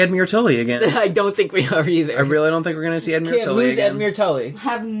going to see Edmure Tully again. I don't think we are either. I really don't think we're going to see Edmure Tully again. Who's Edmure Tully? I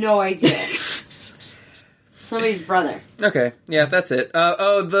have no idea. Somebody's brother. Okay, yeah, that's it.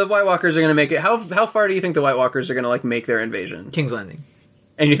 The White Walkers are going to make it. How far do you think the White Walkers are going to like make their invasion? King's Landing.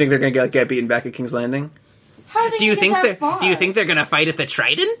 And you think they're going to get beaten back at King's Landing? How are they gonna get that far? Do you think they're going to fight at the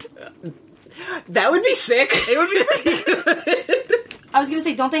Trident? That would be sick. It would be pretty good. I was going to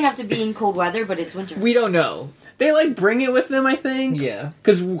say, don't they have to be in cold weather, but it's winter? We don't know. They, like, bring it with them, I think. Yeah.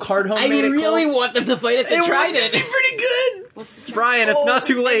 Because Hardhome made it cold. I really want them to fight at the Trident. It'd be pretty good. Brian, it's not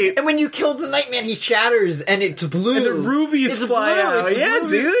too late. And when you kill the Nightman, he shatters, and it's blue. And the rubies fly out. Yeah,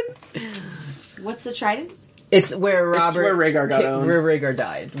 dude. What's the Trident? It's where Robert... It's where Rhaegar got owned. Where Rhaegar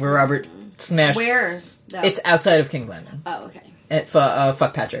died. Where Robert smashed... Where? Though? It's outside of King's Landing. Oh, okay.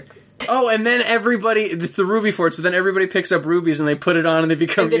 Fuck Patrick. Oh, and then it's the ruby fort, so then everybody picks up rubies and they put it on and they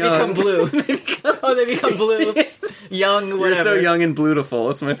become young. Become blue. They become blue. Young, whatever. You're so young and beautiful.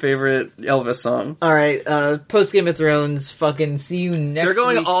 It's my favorite Elvis song. Alright, post Game of Thrones, fucking see you next week. They're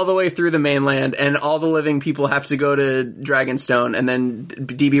going all the way through the mainland, and all the living people have to go to Dragonstone, and then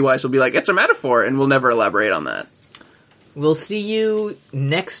DB Weiss will be like, it's a metaphor, and we'll never elaborate on that. We'll see you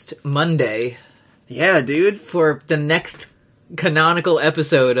next Monday. Yeah, dude. For the next canonical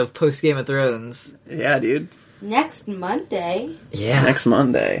episode of Post Game of Thrones. Yeah, dude. Next Monday? Yeah. Next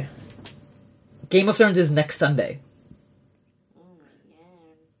Monday. Game of Thrones is next Sunday. Oh my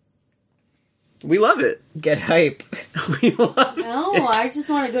god. We love it. Get hype. We love it. No, I just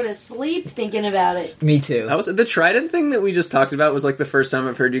want to go to sleep thinking about it. Me too. That was the Trident thing that we just talked about was like the first time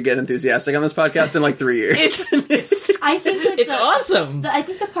I've heard you get enthusiastic on this podcast in like 3 years. I think that it's awesome. I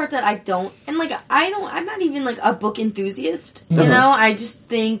think the part that I don't, and like I'm not even like a book enthusiast. You know, I just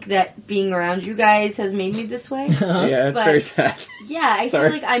think that being around you guys has made me this way. Yeah, it's very sad. Yeah, I feel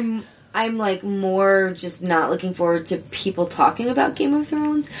like I'm like more just not looking forward to people talking about Game of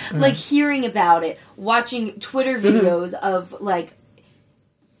Thrones, like hearing about it, watching Twitter videos of like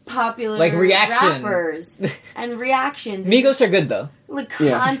popular like rappers and reactions. Migos are good though. Like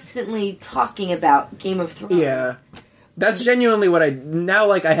constantly talking about Game of Thrones. Yeah. That's genuinely what now,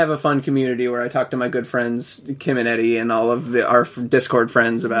 like, I have a fun community where I talk to my good friends, Kim and Eddie, and all of our Discord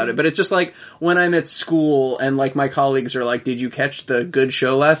friends about it. But it's just, like, when I'm at school and, like, my colleagues are like, did you catch the good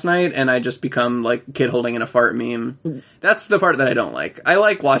show last night? And I just become, like, kid holding in a fart meme. That's the part that I don't like. I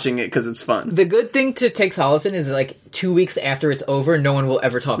like watching it because it's fun. The good thing to take solace in is, like, 2 weeks after it's over, no one will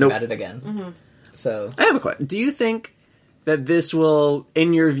ever talk about it again. Mm-hmm. So I have a question. Do you think that this will,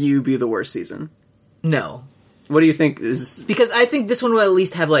 in your view, be the worst season? No. What do you think is... Because I think this one will at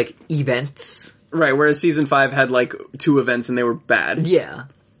least have, like, events. Right, whereas Season 5 had, like, 2 events and they were bad. Yeah.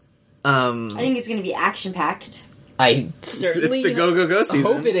 I think it's going to be action-packed. I certainly... It's the go season.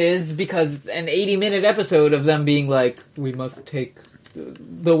 hope it is, because an 80-minute episode of them being like, we must take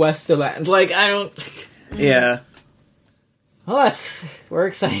the Westerland. Like, I don't... Yeah. Well, we're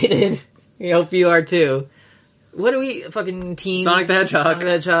excited. We hope you are, too. What are we, fucking teams? Sonic the Hedgehog. Sonic the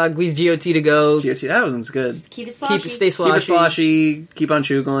Hedgehog. We've GOT to go. GOT, that one's good. Keep it sloshy. Stay sloshy. Keep it sloshy. Keep on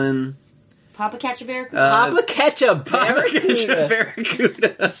chugling. Papa catch a barracuda. Papa catch a Papa catch a barracuda.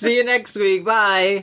 barracuda. See you next week. Bye.